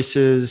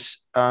choices,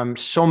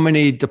 so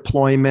many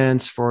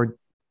deployments for,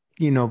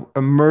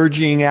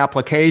 emerging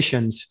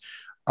applications,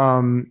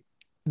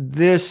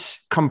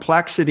 this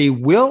complexity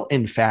will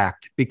in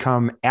fact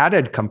become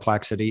added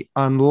complexity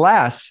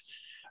unless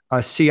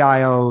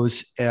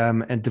CIOs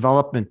and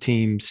development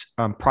teams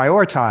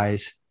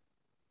prioritize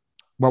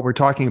what we're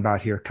talking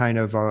about here, kind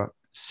of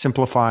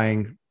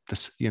simplifying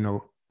this,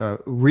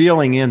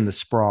 reeling in the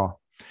sprawl.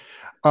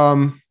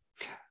 Raj,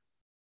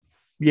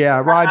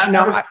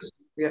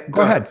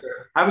 go ahead.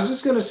 I was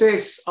just going to say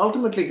it's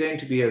ultimately going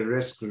to be a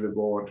risk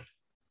reward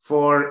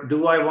for,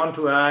 do I want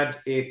to add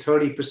a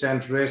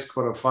 30% risk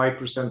for a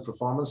 5%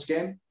 performance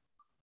gain?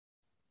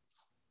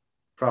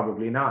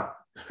 Probably not,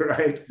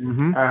 right?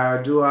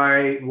 Mm-hmm. Do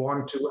I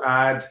want to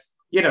add,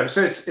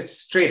 so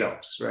it's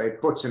trade-offs,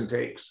 right? Puts and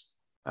takes.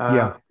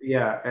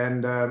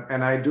 And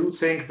I do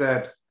think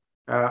that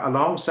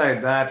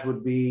alongside that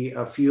would be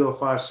a few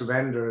of us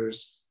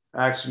vendors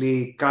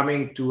actually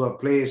coming to a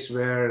place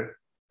where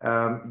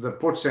the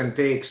puts and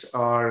takes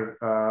are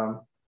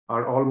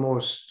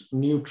almost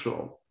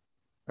neutral,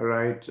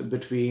 right,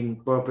 between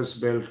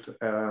purpose-built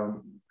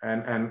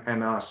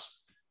and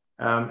us,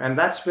 and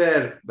that's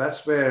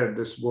where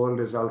this world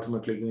is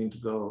ultimately going to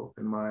go,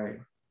 in my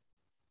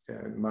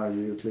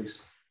view, at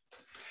least.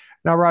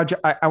 Now, Raj,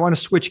 I want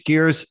to switch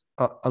gears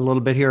a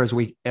little bit here as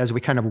we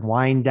kind of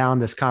wind down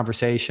this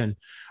conversation.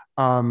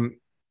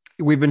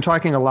 We've been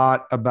talking a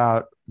lot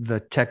about the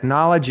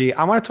technology.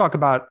 I want to talk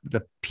about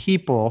the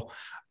people.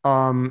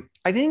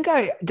 I think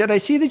I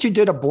see that you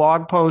did a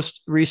blog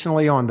post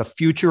recently on the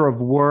future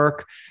of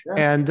work,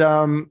 and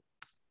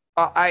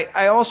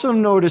I also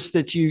noticed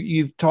that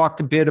you've talked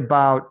a bit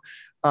about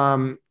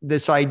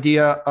this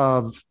idea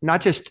of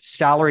not just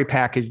salary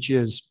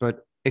packages but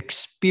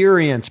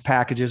experience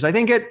packages. I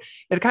think it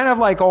kind of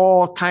like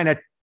all kind of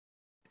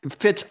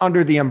fits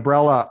under the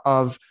umbrella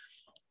of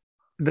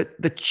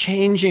the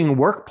changing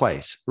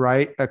workplace,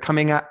 right?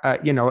 Coming out,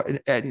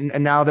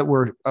 and now that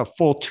we're a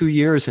full 2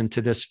 years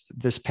into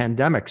this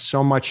pandemic,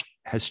 so much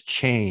has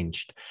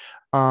changed.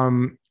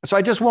 So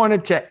I just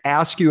wanted to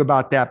ask you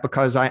about that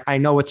because I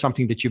know it's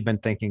something that you've been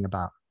thinking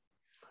about.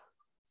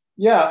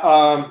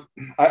 Yeah,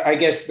 I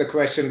guess the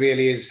question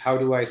really is, how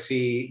do I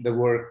see the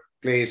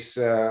workplace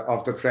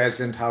of the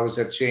present? How has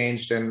it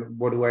changed? And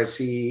what do I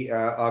see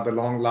are the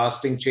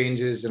long-lasting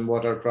changes, and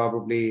what are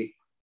probably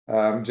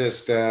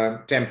just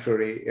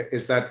temporary?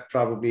 Is that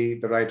probably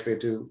the right way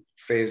to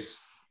phrase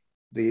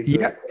the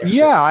question?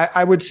 Yeah,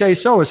 I would say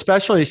so,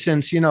 especially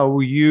since, you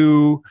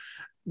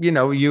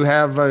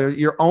have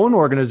your own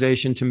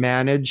organization to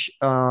manage,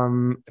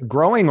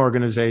 growing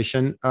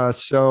organization.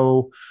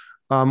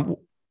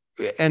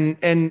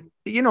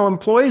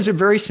 Employees are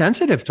very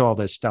sensitive to all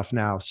this stuff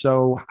now.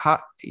 So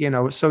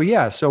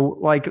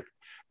like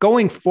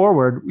going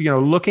forward,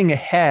 looking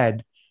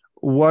ahead,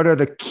 what are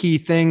the key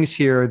things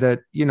here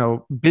that,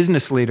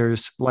 business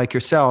leaders like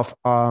yourself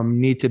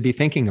need to be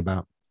thinking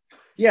about?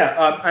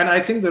 Yeah, and I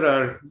think there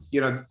are,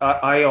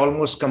 I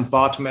almost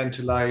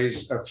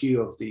compartmentalize a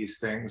few of these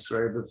things,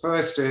 right? The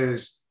first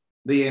is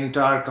the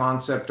entire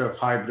concept of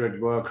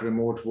hybrid work,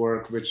 remote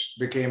work, which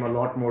became a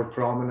lot more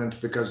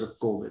prominent because of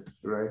COVID,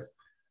 right?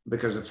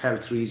 Because of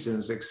health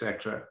reasons,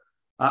 etc.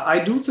 I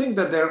do think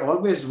that there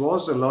always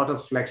was a lot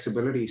of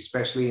flexibility,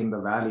 especially in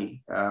the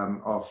valley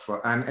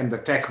and in the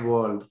tech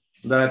world,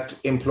 that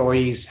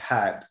employees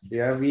had.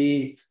 Yeah,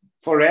 we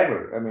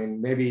forever, I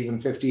mean, maybe even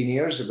 15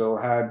 years ago,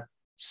 had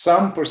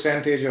some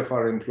percentage of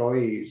our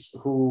employees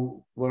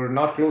who were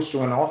not close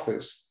to an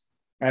office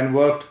and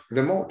worked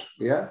remote.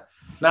 Yeah.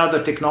 Now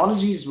the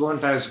technologies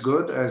weren't as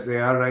good as they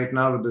are right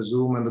now with the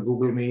Zoom and the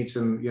Google Meets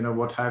and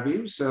what have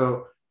you.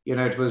 So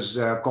it was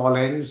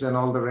call-ins and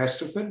all the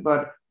rest of it.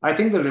 But I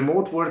think the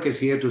remote work is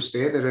here to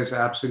stay. There is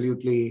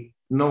absolutely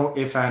no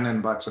if,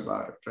 and buts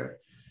about it,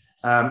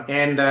 right?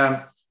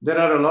 There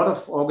are a lot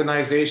of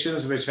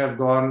organizations which have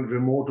gone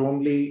remote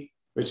only,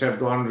 which have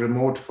gone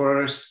remote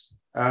first.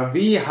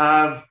 We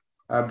have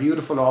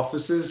beautiful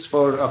offices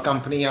for a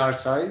company our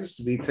size.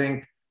 We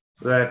think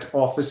that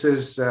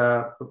offices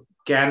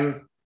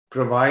can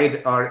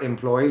provide our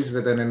employees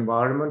with an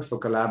environment for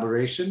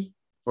collaboration,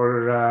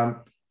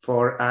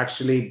 for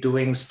actually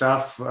doing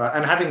stuff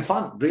and having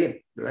fun,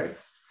 really, right?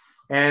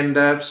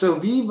 And so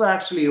we've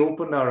actually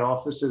opened our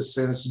offices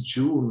since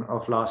June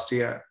of last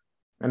year,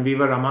 and we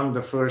were among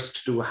the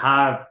first to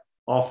have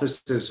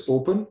offices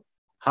open.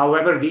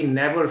 However, we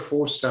never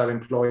forced our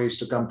employees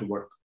to come to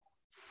work.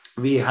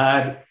 We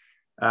had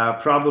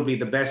probably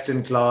the best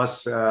in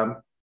class,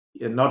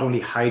 not only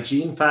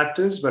hygiene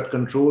factors, but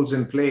controls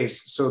in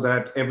place so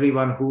that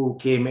everyone who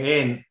came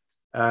in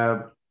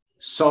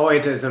saw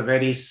it as a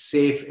very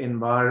safe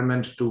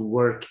environment to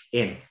work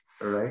in,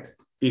 right?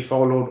 We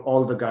followed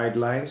all the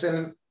guidelines.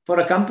 And for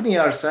a company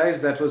our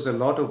size, that was a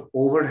lot of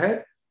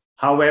overhead.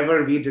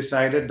 However, we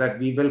decided that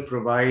we will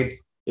provide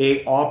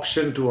an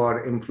option to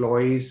our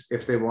employees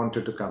if they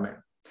wanted to come in.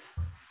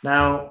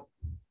 Now,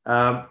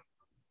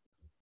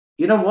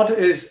 what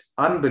is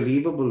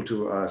unbelievable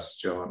to us,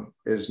 John,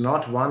 is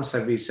not once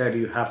have we said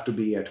you have to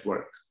be at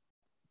work.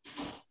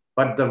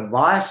 But the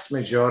vast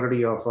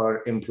majority of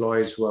our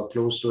employees who are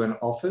close to an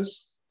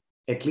office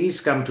at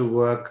least come to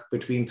work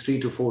between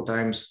 3 to 4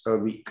 times a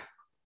week,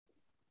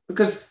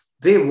 because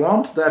they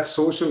want that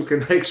social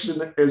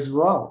connection as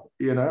well,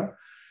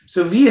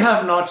 So we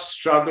have not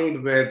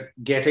struggled with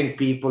getting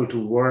people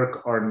to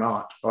work or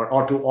not,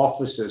 or to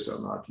offices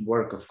or not,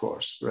 work, of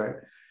course, right?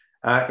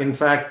 In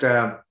fact,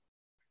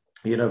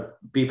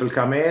 people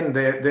come in,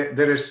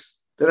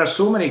 there are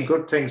so many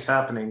good things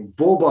happening,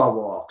 boba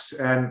walks,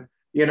 and,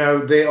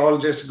 they all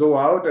just go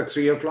out at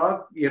 3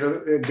 o'clock,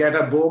 get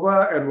a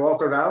boba and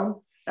walk around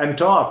and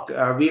talk.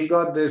 We've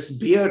got this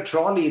beer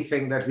trolley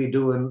thing that we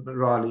do in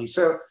Raleigh.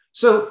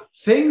 So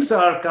things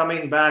are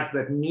coming back.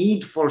 That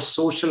need for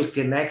social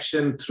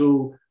connection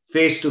through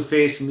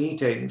face-to-face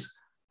meetings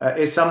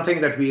is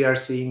something that we are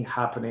seeing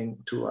happening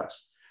to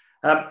us.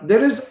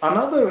 There is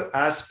another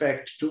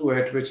aspect to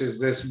it, which is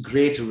this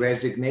great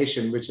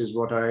resignation, which is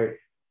what I,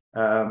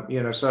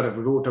 sort of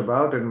wrote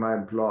about in my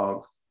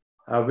blog,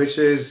 which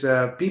is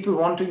people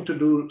wanting to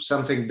do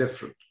something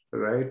different,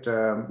 right?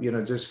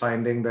 Just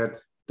finding that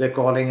their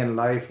calling in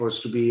life was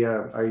to be,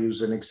 I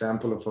use an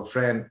example of a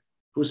friend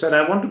who said,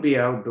 I want to be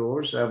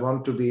outdoors. I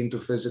want to be into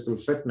physical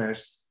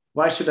fitness.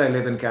 Why should I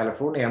live in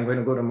California? I'm going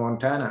to go to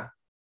Montana.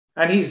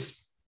 And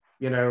he's,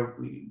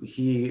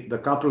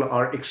 the couple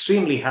are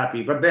extremely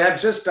happy, but they had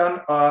just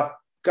done a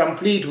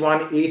complete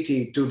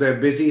 180 to their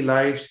busy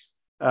lives,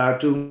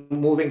 to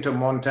moving to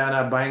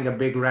Montana, buying a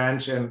big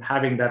ranch and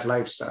having that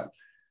lifestyle.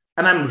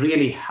 And I'm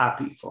really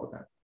happy for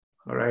them.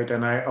 All right.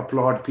 And I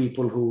applaud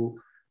people who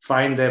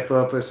find their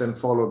purpose and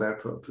follow their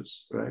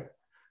purpose. Right.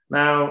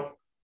 Now,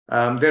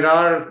 there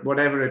are,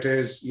 whatever it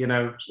is,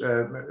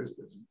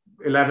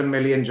 11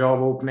 million job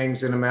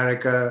openings in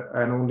America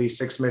and only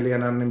 6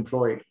 million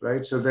unemployed,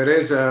 right? So there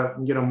is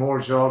more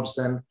jobs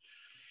than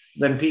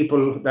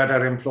people that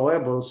are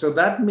employable. So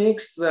that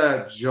makes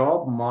the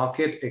job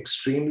market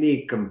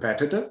extremely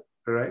competitive,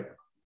 right?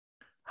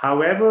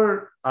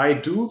 However, I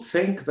do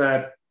think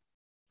that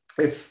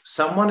if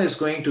someone is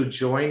going to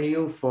join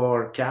you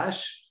for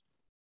cash,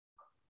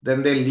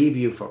 then they leave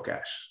you for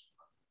cash.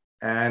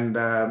 And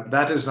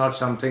that is not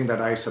something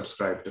that I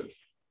subscribe to,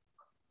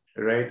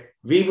 right?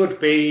 We would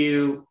pay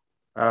you,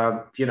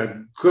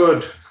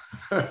 good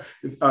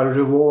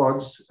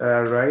rewards,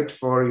 right,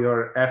 for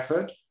your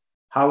effort.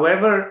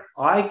 However,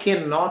 I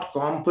cannot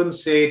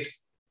compensate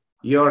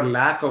your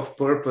lack of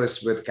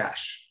purpose with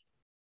cash.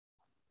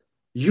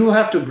 You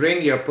have to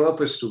bring your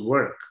purpose to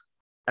work,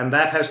 and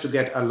that has to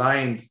get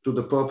aligned to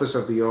the purpose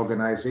of the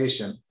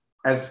organization.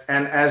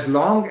 As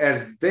long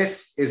as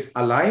this is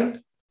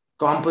aligned,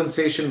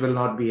 compensation will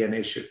not be an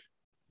issue.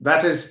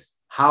 That is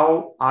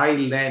how I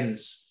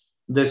lens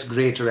this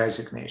great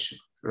resignation,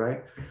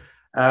 right?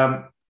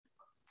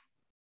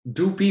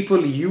 do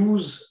people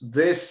use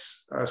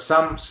this?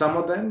 Some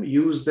of them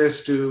use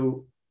this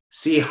to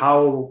see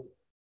how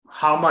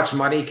much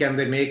money can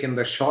they make in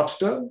the short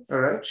term. All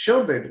right,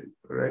 sure they do.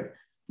 All right,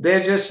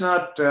 they're just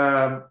not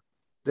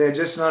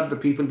the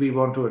people we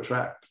want to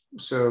attract.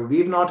 So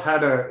we've not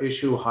had an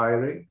issue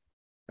hiring.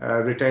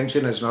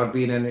 Retention has not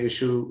been an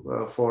issue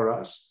for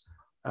us.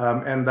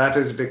 And that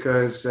is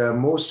because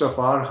most of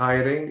our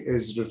hiring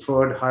is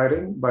referred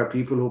hiring by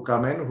people who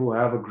come in who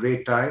have a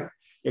great time,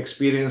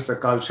 experience the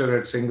culture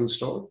at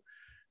SingleStore,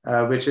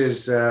 which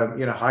is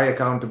high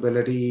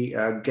accountability,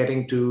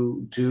 getting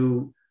to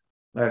do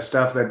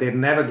stuff that they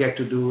never get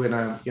to do in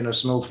a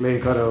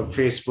Snowflake or a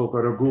Facebook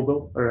or a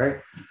Google, all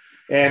right?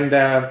 And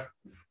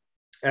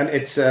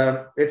it's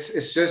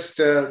just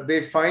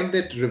they find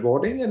it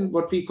rewarding, and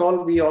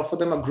we offer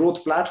them a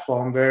growth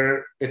platform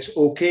where it's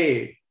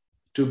okay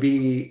to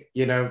be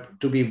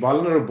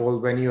vulnerable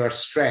when you are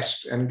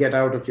stressed and get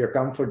out of your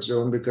comfort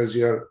zone because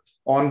you're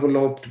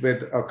enveloped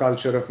with a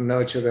culture of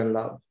nurture and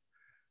love.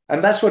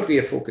 And that's what we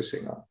are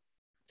focusing on.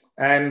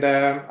 And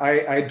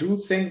I do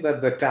think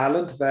that the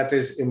talent that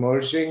is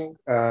emerging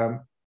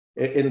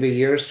in the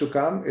years to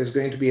come is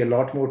going to be a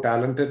lot more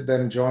talented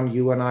than John,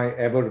 you and I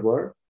ever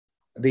were.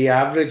 The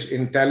average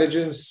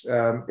intelligence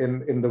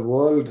in the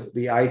world,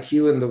 the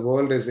IQ in the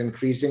world is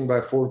increasing by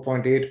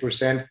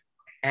 4.8%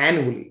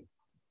 annually.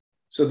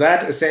 So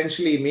that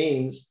essentially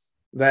means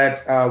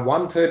that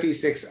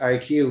 136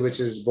 IQ, which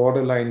is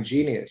borderline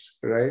genius,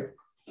 right,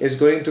 is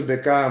going to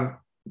become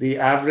the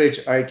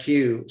average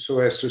IQ, so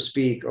as to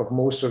speak, of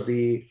most of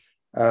the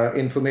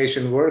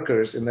information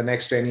workers in the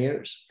next 10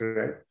 years,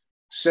 right?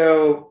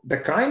 So the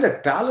kind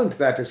of talent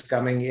that is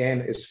coming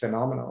in is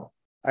phenomenal.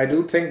 I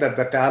do think that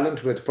the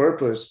talent with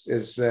purpose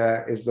is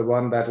the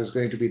one that is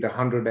going to be the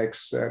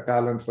 100x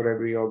talent for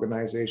every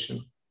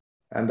organization.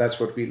 And that's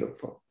what we look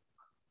for.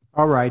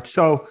 All right.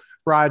 So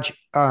Raj,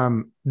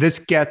 this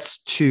gets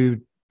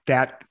to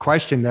that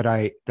question that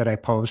I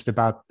posed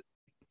about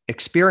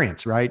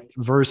experience, right?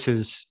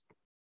 Versus,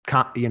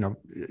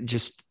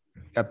 just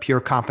a pure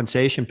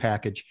compensation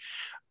package.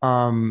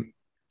 And,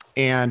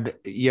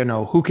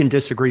 who can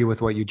disagree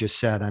with what you just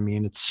said? I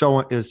mean, it's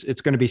going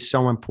to be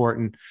so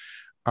important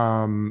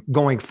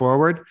going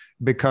forward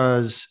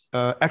because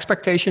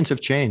expectations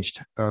have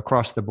changed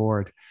across the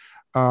board.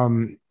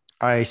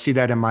 I see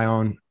that in my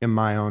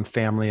own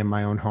family, in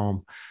my own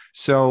home.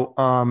 So,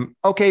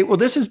 okay, well,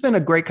 this has been a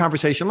great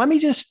conversation. Let me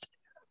just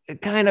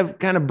kind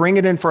of bring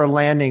it in for a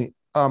landing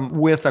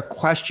with a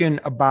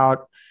question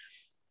about,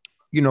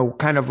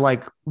 kind of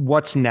like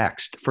what's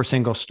next for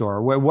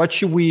SingleStore. What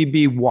should we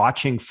be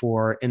watching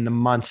for in the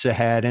months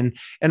ahead? And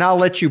I'll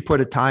let you put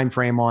a time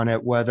frame on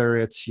it, whether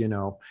it's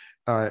during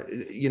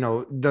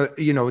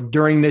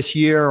this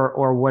year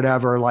or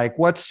whatever. Like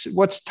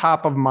what's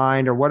top of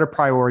mind, or what are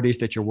priorities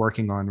that you're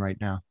working on right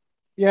now?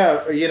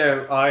 Yeah,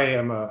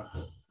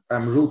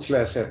 I'm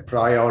ruthless at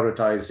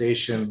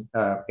prioritization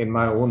in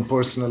my own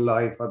personal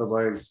life.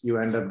 Otherwise, you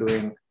end up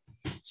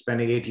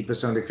spending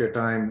 80% of your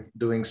time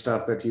doing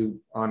stuff that you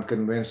aren't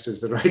convinced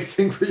is the right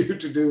thing for you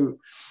to do.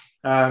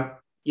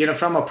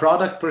 From a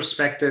product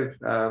perspective,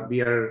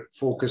 we are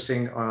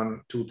focusing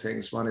on two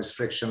things. One is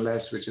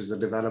frictionless, which is a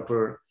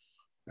developer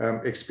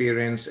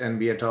experience, and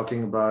we are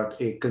talking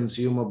about a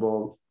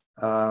consumable,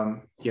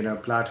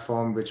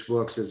 platform which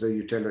works as a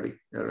utility,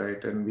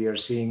 right? And we are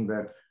seeing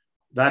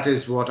that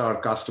is what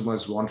our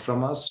customers want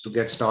from us, to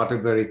get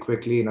started very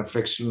quickly in a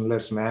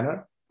frictionless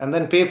manner, and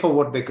then pay for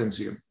what they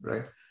consume,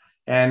 right?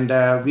 And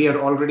we are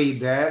already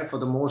there for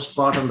the most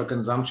part on the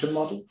consumption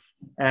model,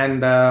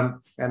 and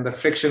the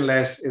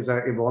frictionless is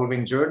an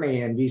evolving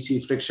journey, and we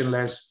see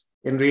frictionless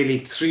in really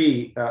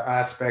three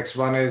aspects.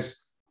 One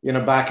is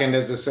backend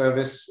as a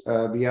service.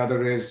 The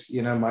other is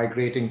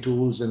migrating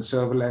tools and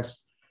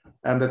serverless,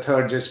 and the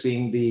third just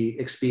being the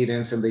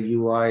experience and the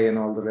UI and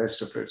all the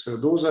rest of it. So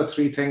those are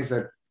three things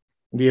that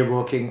we are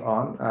working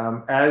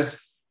on.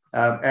 As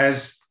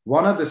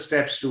one of the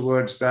steps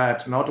towards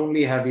that, not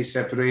only have we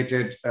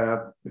separated,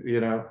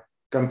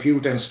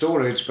 compute and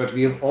storage, but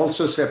we have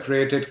also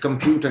separated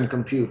compute and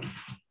compute,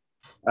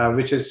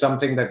 which is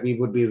something that we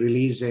would be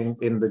releasing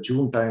in the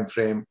June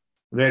timeframe,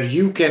 where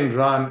you can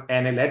run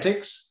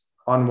analytics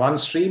on one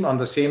stream on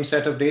the same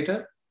set of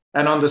data,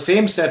 and on the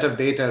same set of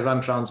data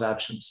run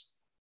transactions.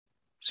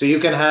 So you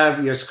can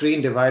have your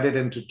screen divided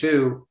into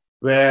two,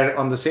 where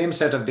on the same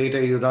set of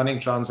data, you're running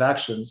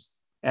transactions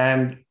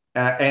and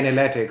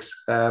analytics,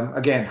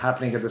 again,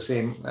 happening at the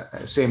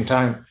same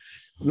time.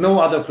 No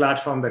other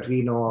platform that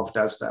we know of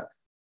does that.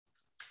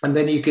 And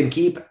then you can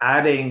keep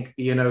adding,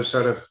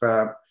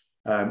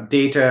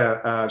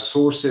 data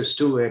sources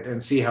to it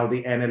and see how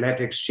the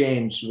analytics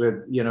change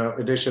with,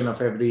 addition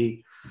of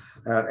every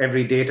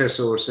data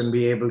source, and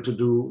be able to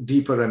do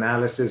deeper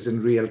analysis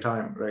in real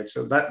time, right?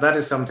 So that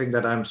is something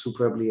that I'm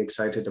superbly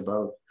excited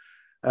about.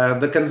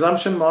 The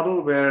consumption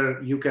model, where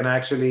you can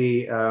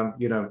actually,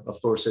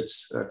 of course,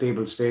 it's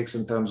table stakes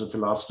in terms of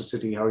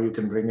elasticity, how you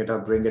can bring it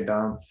up, bring it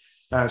down.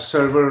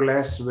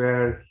 Serverless,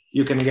 where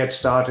you can get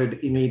started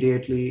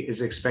immediately,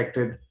 is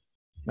expected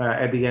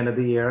at the end of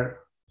the year.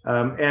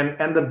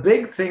 And the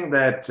big thing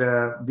that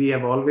we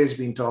have always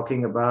been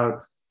talking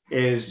about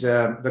is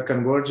the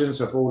convergence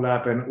of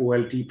OLAP and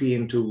OLTP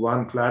into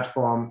one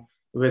platform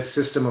with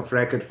system of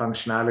record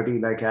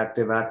functionality like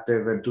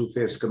active-active and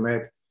two-phase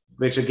commit,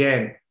 which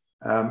again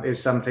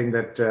is something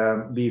that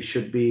we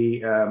should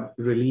be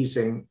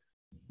releasing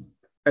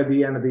at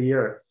the end of the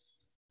year.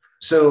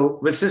 So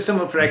with system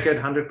of record,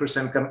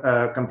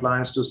 100%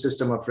 compliance to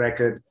system of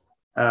record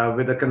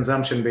with a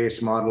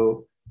consumption-based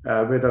model,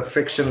 with a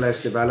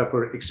frictionless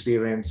developer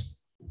experience.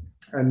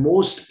 And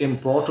most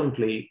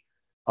importantly,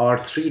 our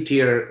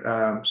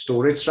three-tier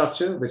storage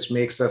structure, which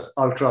makes us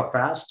ultra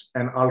fast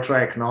and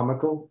ultra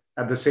economical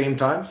at the same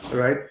time,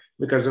 right?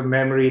 Because of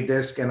memory,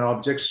 disk, and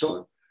object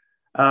store.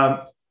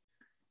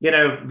 We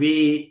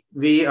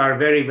are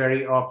very,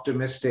 very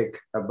optimistic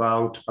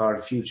about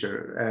our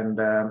future. And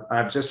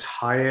I've just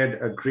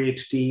hired a great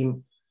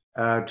team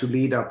to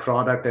lead our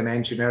product and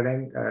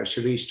engineering.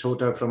 Shirish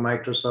Tota from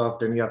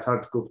Microsoft and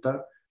Yatharth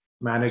Gupta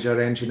manage our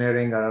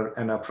engineering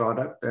and our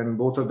product. And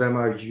both of them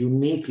are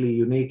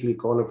uniquely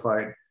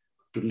qualified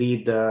to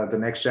lead the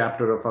next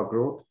chapter of our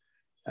growth.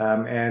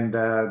 And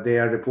they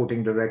are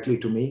reporting directly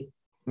to me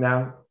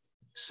now.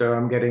 So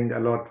I'm getting a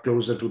lot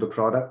closer to the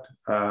product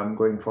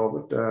going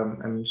forward.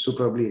 I'm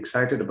superbly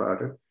excited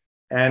about it.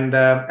 And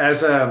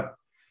as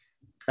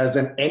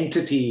an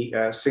entity,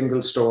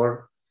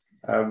 SingleStore,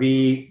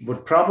 we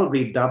would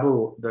probably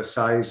double the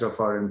size of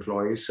our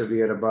employees. So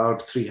we are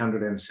about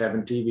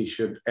 370. We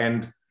should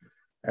end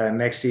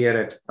next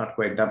year at not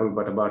quite double,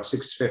 but about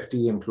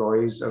 650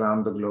 employees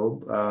around the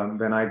globe.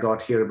 When I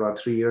got here about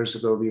 3 years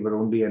ago, we were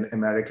only an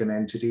American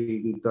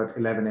entity. We've got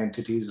 11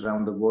 entities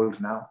around the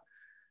world now.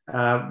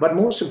 But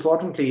most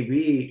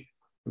importantly,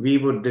 we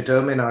would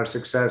determine our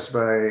success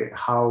by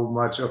how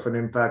much of an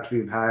impact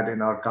we've had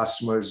in our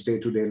customers'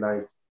 day-to-day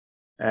life.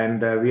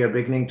 And we are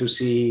beginning to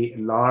see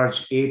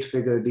large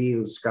 8-figure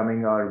deals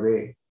coming our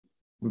way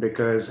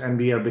and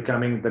we are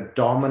becoming the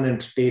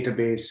dominant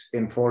database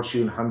in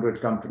Fortune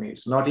 100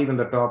 companies, not even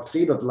the top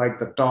 3, but like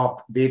the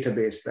top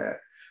database there.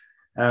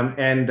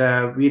 And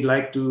we'd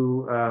like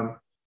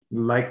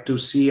to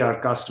see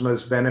our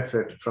customers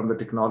benefit from the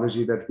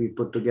technology that we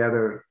put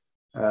together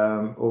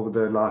over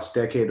the last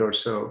decade or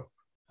so,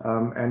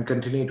 and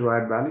continue to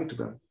add value to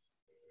them.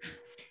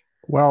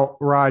 Well,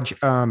 Raj,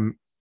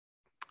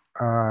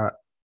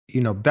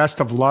 best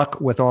of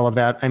luck with all of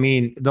that. I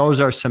mean, those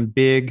are some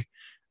big,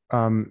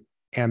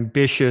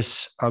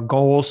 ambitious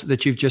goals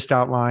that you've just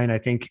outlined. I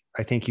think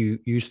you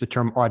used the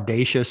term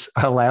audacious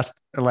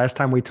last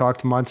time we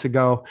talked months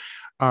ago.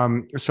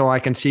 So I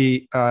can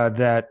see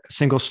that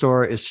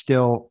SingleStore is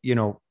still,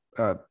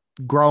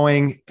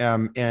 growing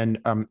and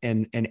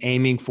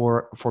aiming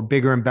for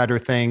bigger and better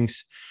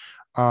things.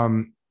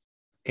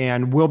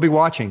 And we'll be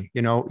watching.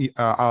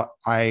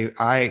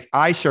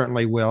 I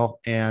certainly will.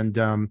 And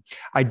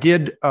I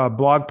did a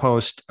blog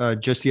post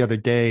just the other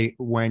day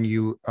when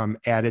you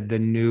added the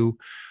new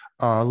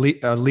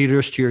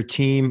leaders to your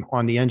team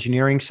on the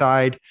engineering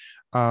side.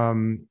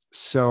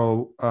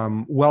 So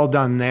well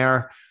done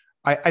there.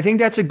 I think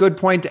that's a good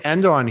point to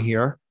end on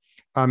here.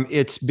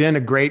 It's been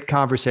a great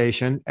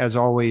conversation, as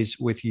always,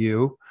 with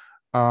you.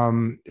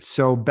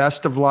 So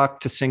best of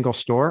luck to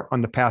SingleStore on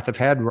the path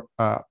ahead,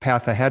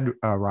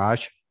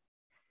 Raj.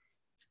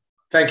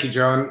 Thank you,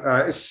 John.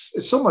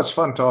 It's so much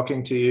fun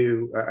talking to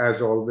you,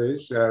 as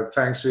always.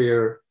 Thanks for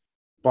your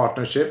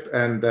partnership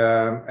and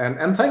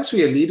thanks for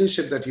your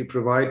leadership that you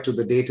provide to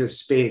the data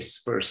space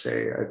per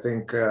se. I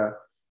think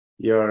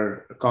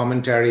your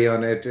commentary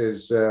on it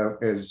is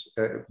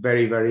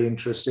very, very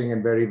interesting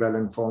and very well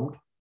informed.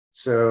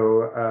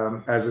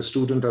 So as a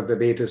student of the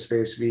data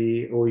space,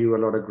 we owe you a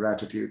lot of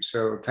gratitude.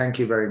 So thank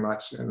you very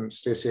much and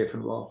stay safe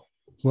and well.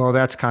 Well,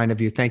 that's kind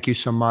of you. Thank you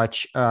so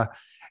much.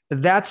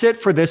 That's it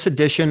for this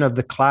edition of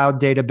the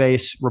Cloud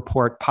Database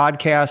Report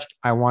podcast.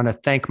 I want to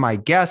thank my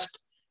guest,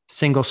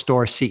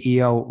 SingleStore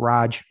CEO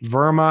Raj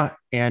Verma,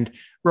 and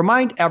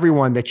remind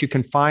everyone that you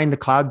can find the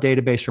Cloud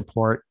Database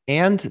Report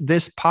and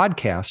this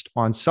podcast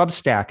on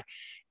Substack,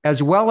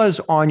 as well as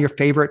on your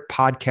favorite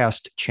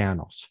podcast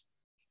channels.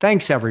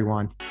 Thanks,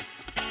 everyone.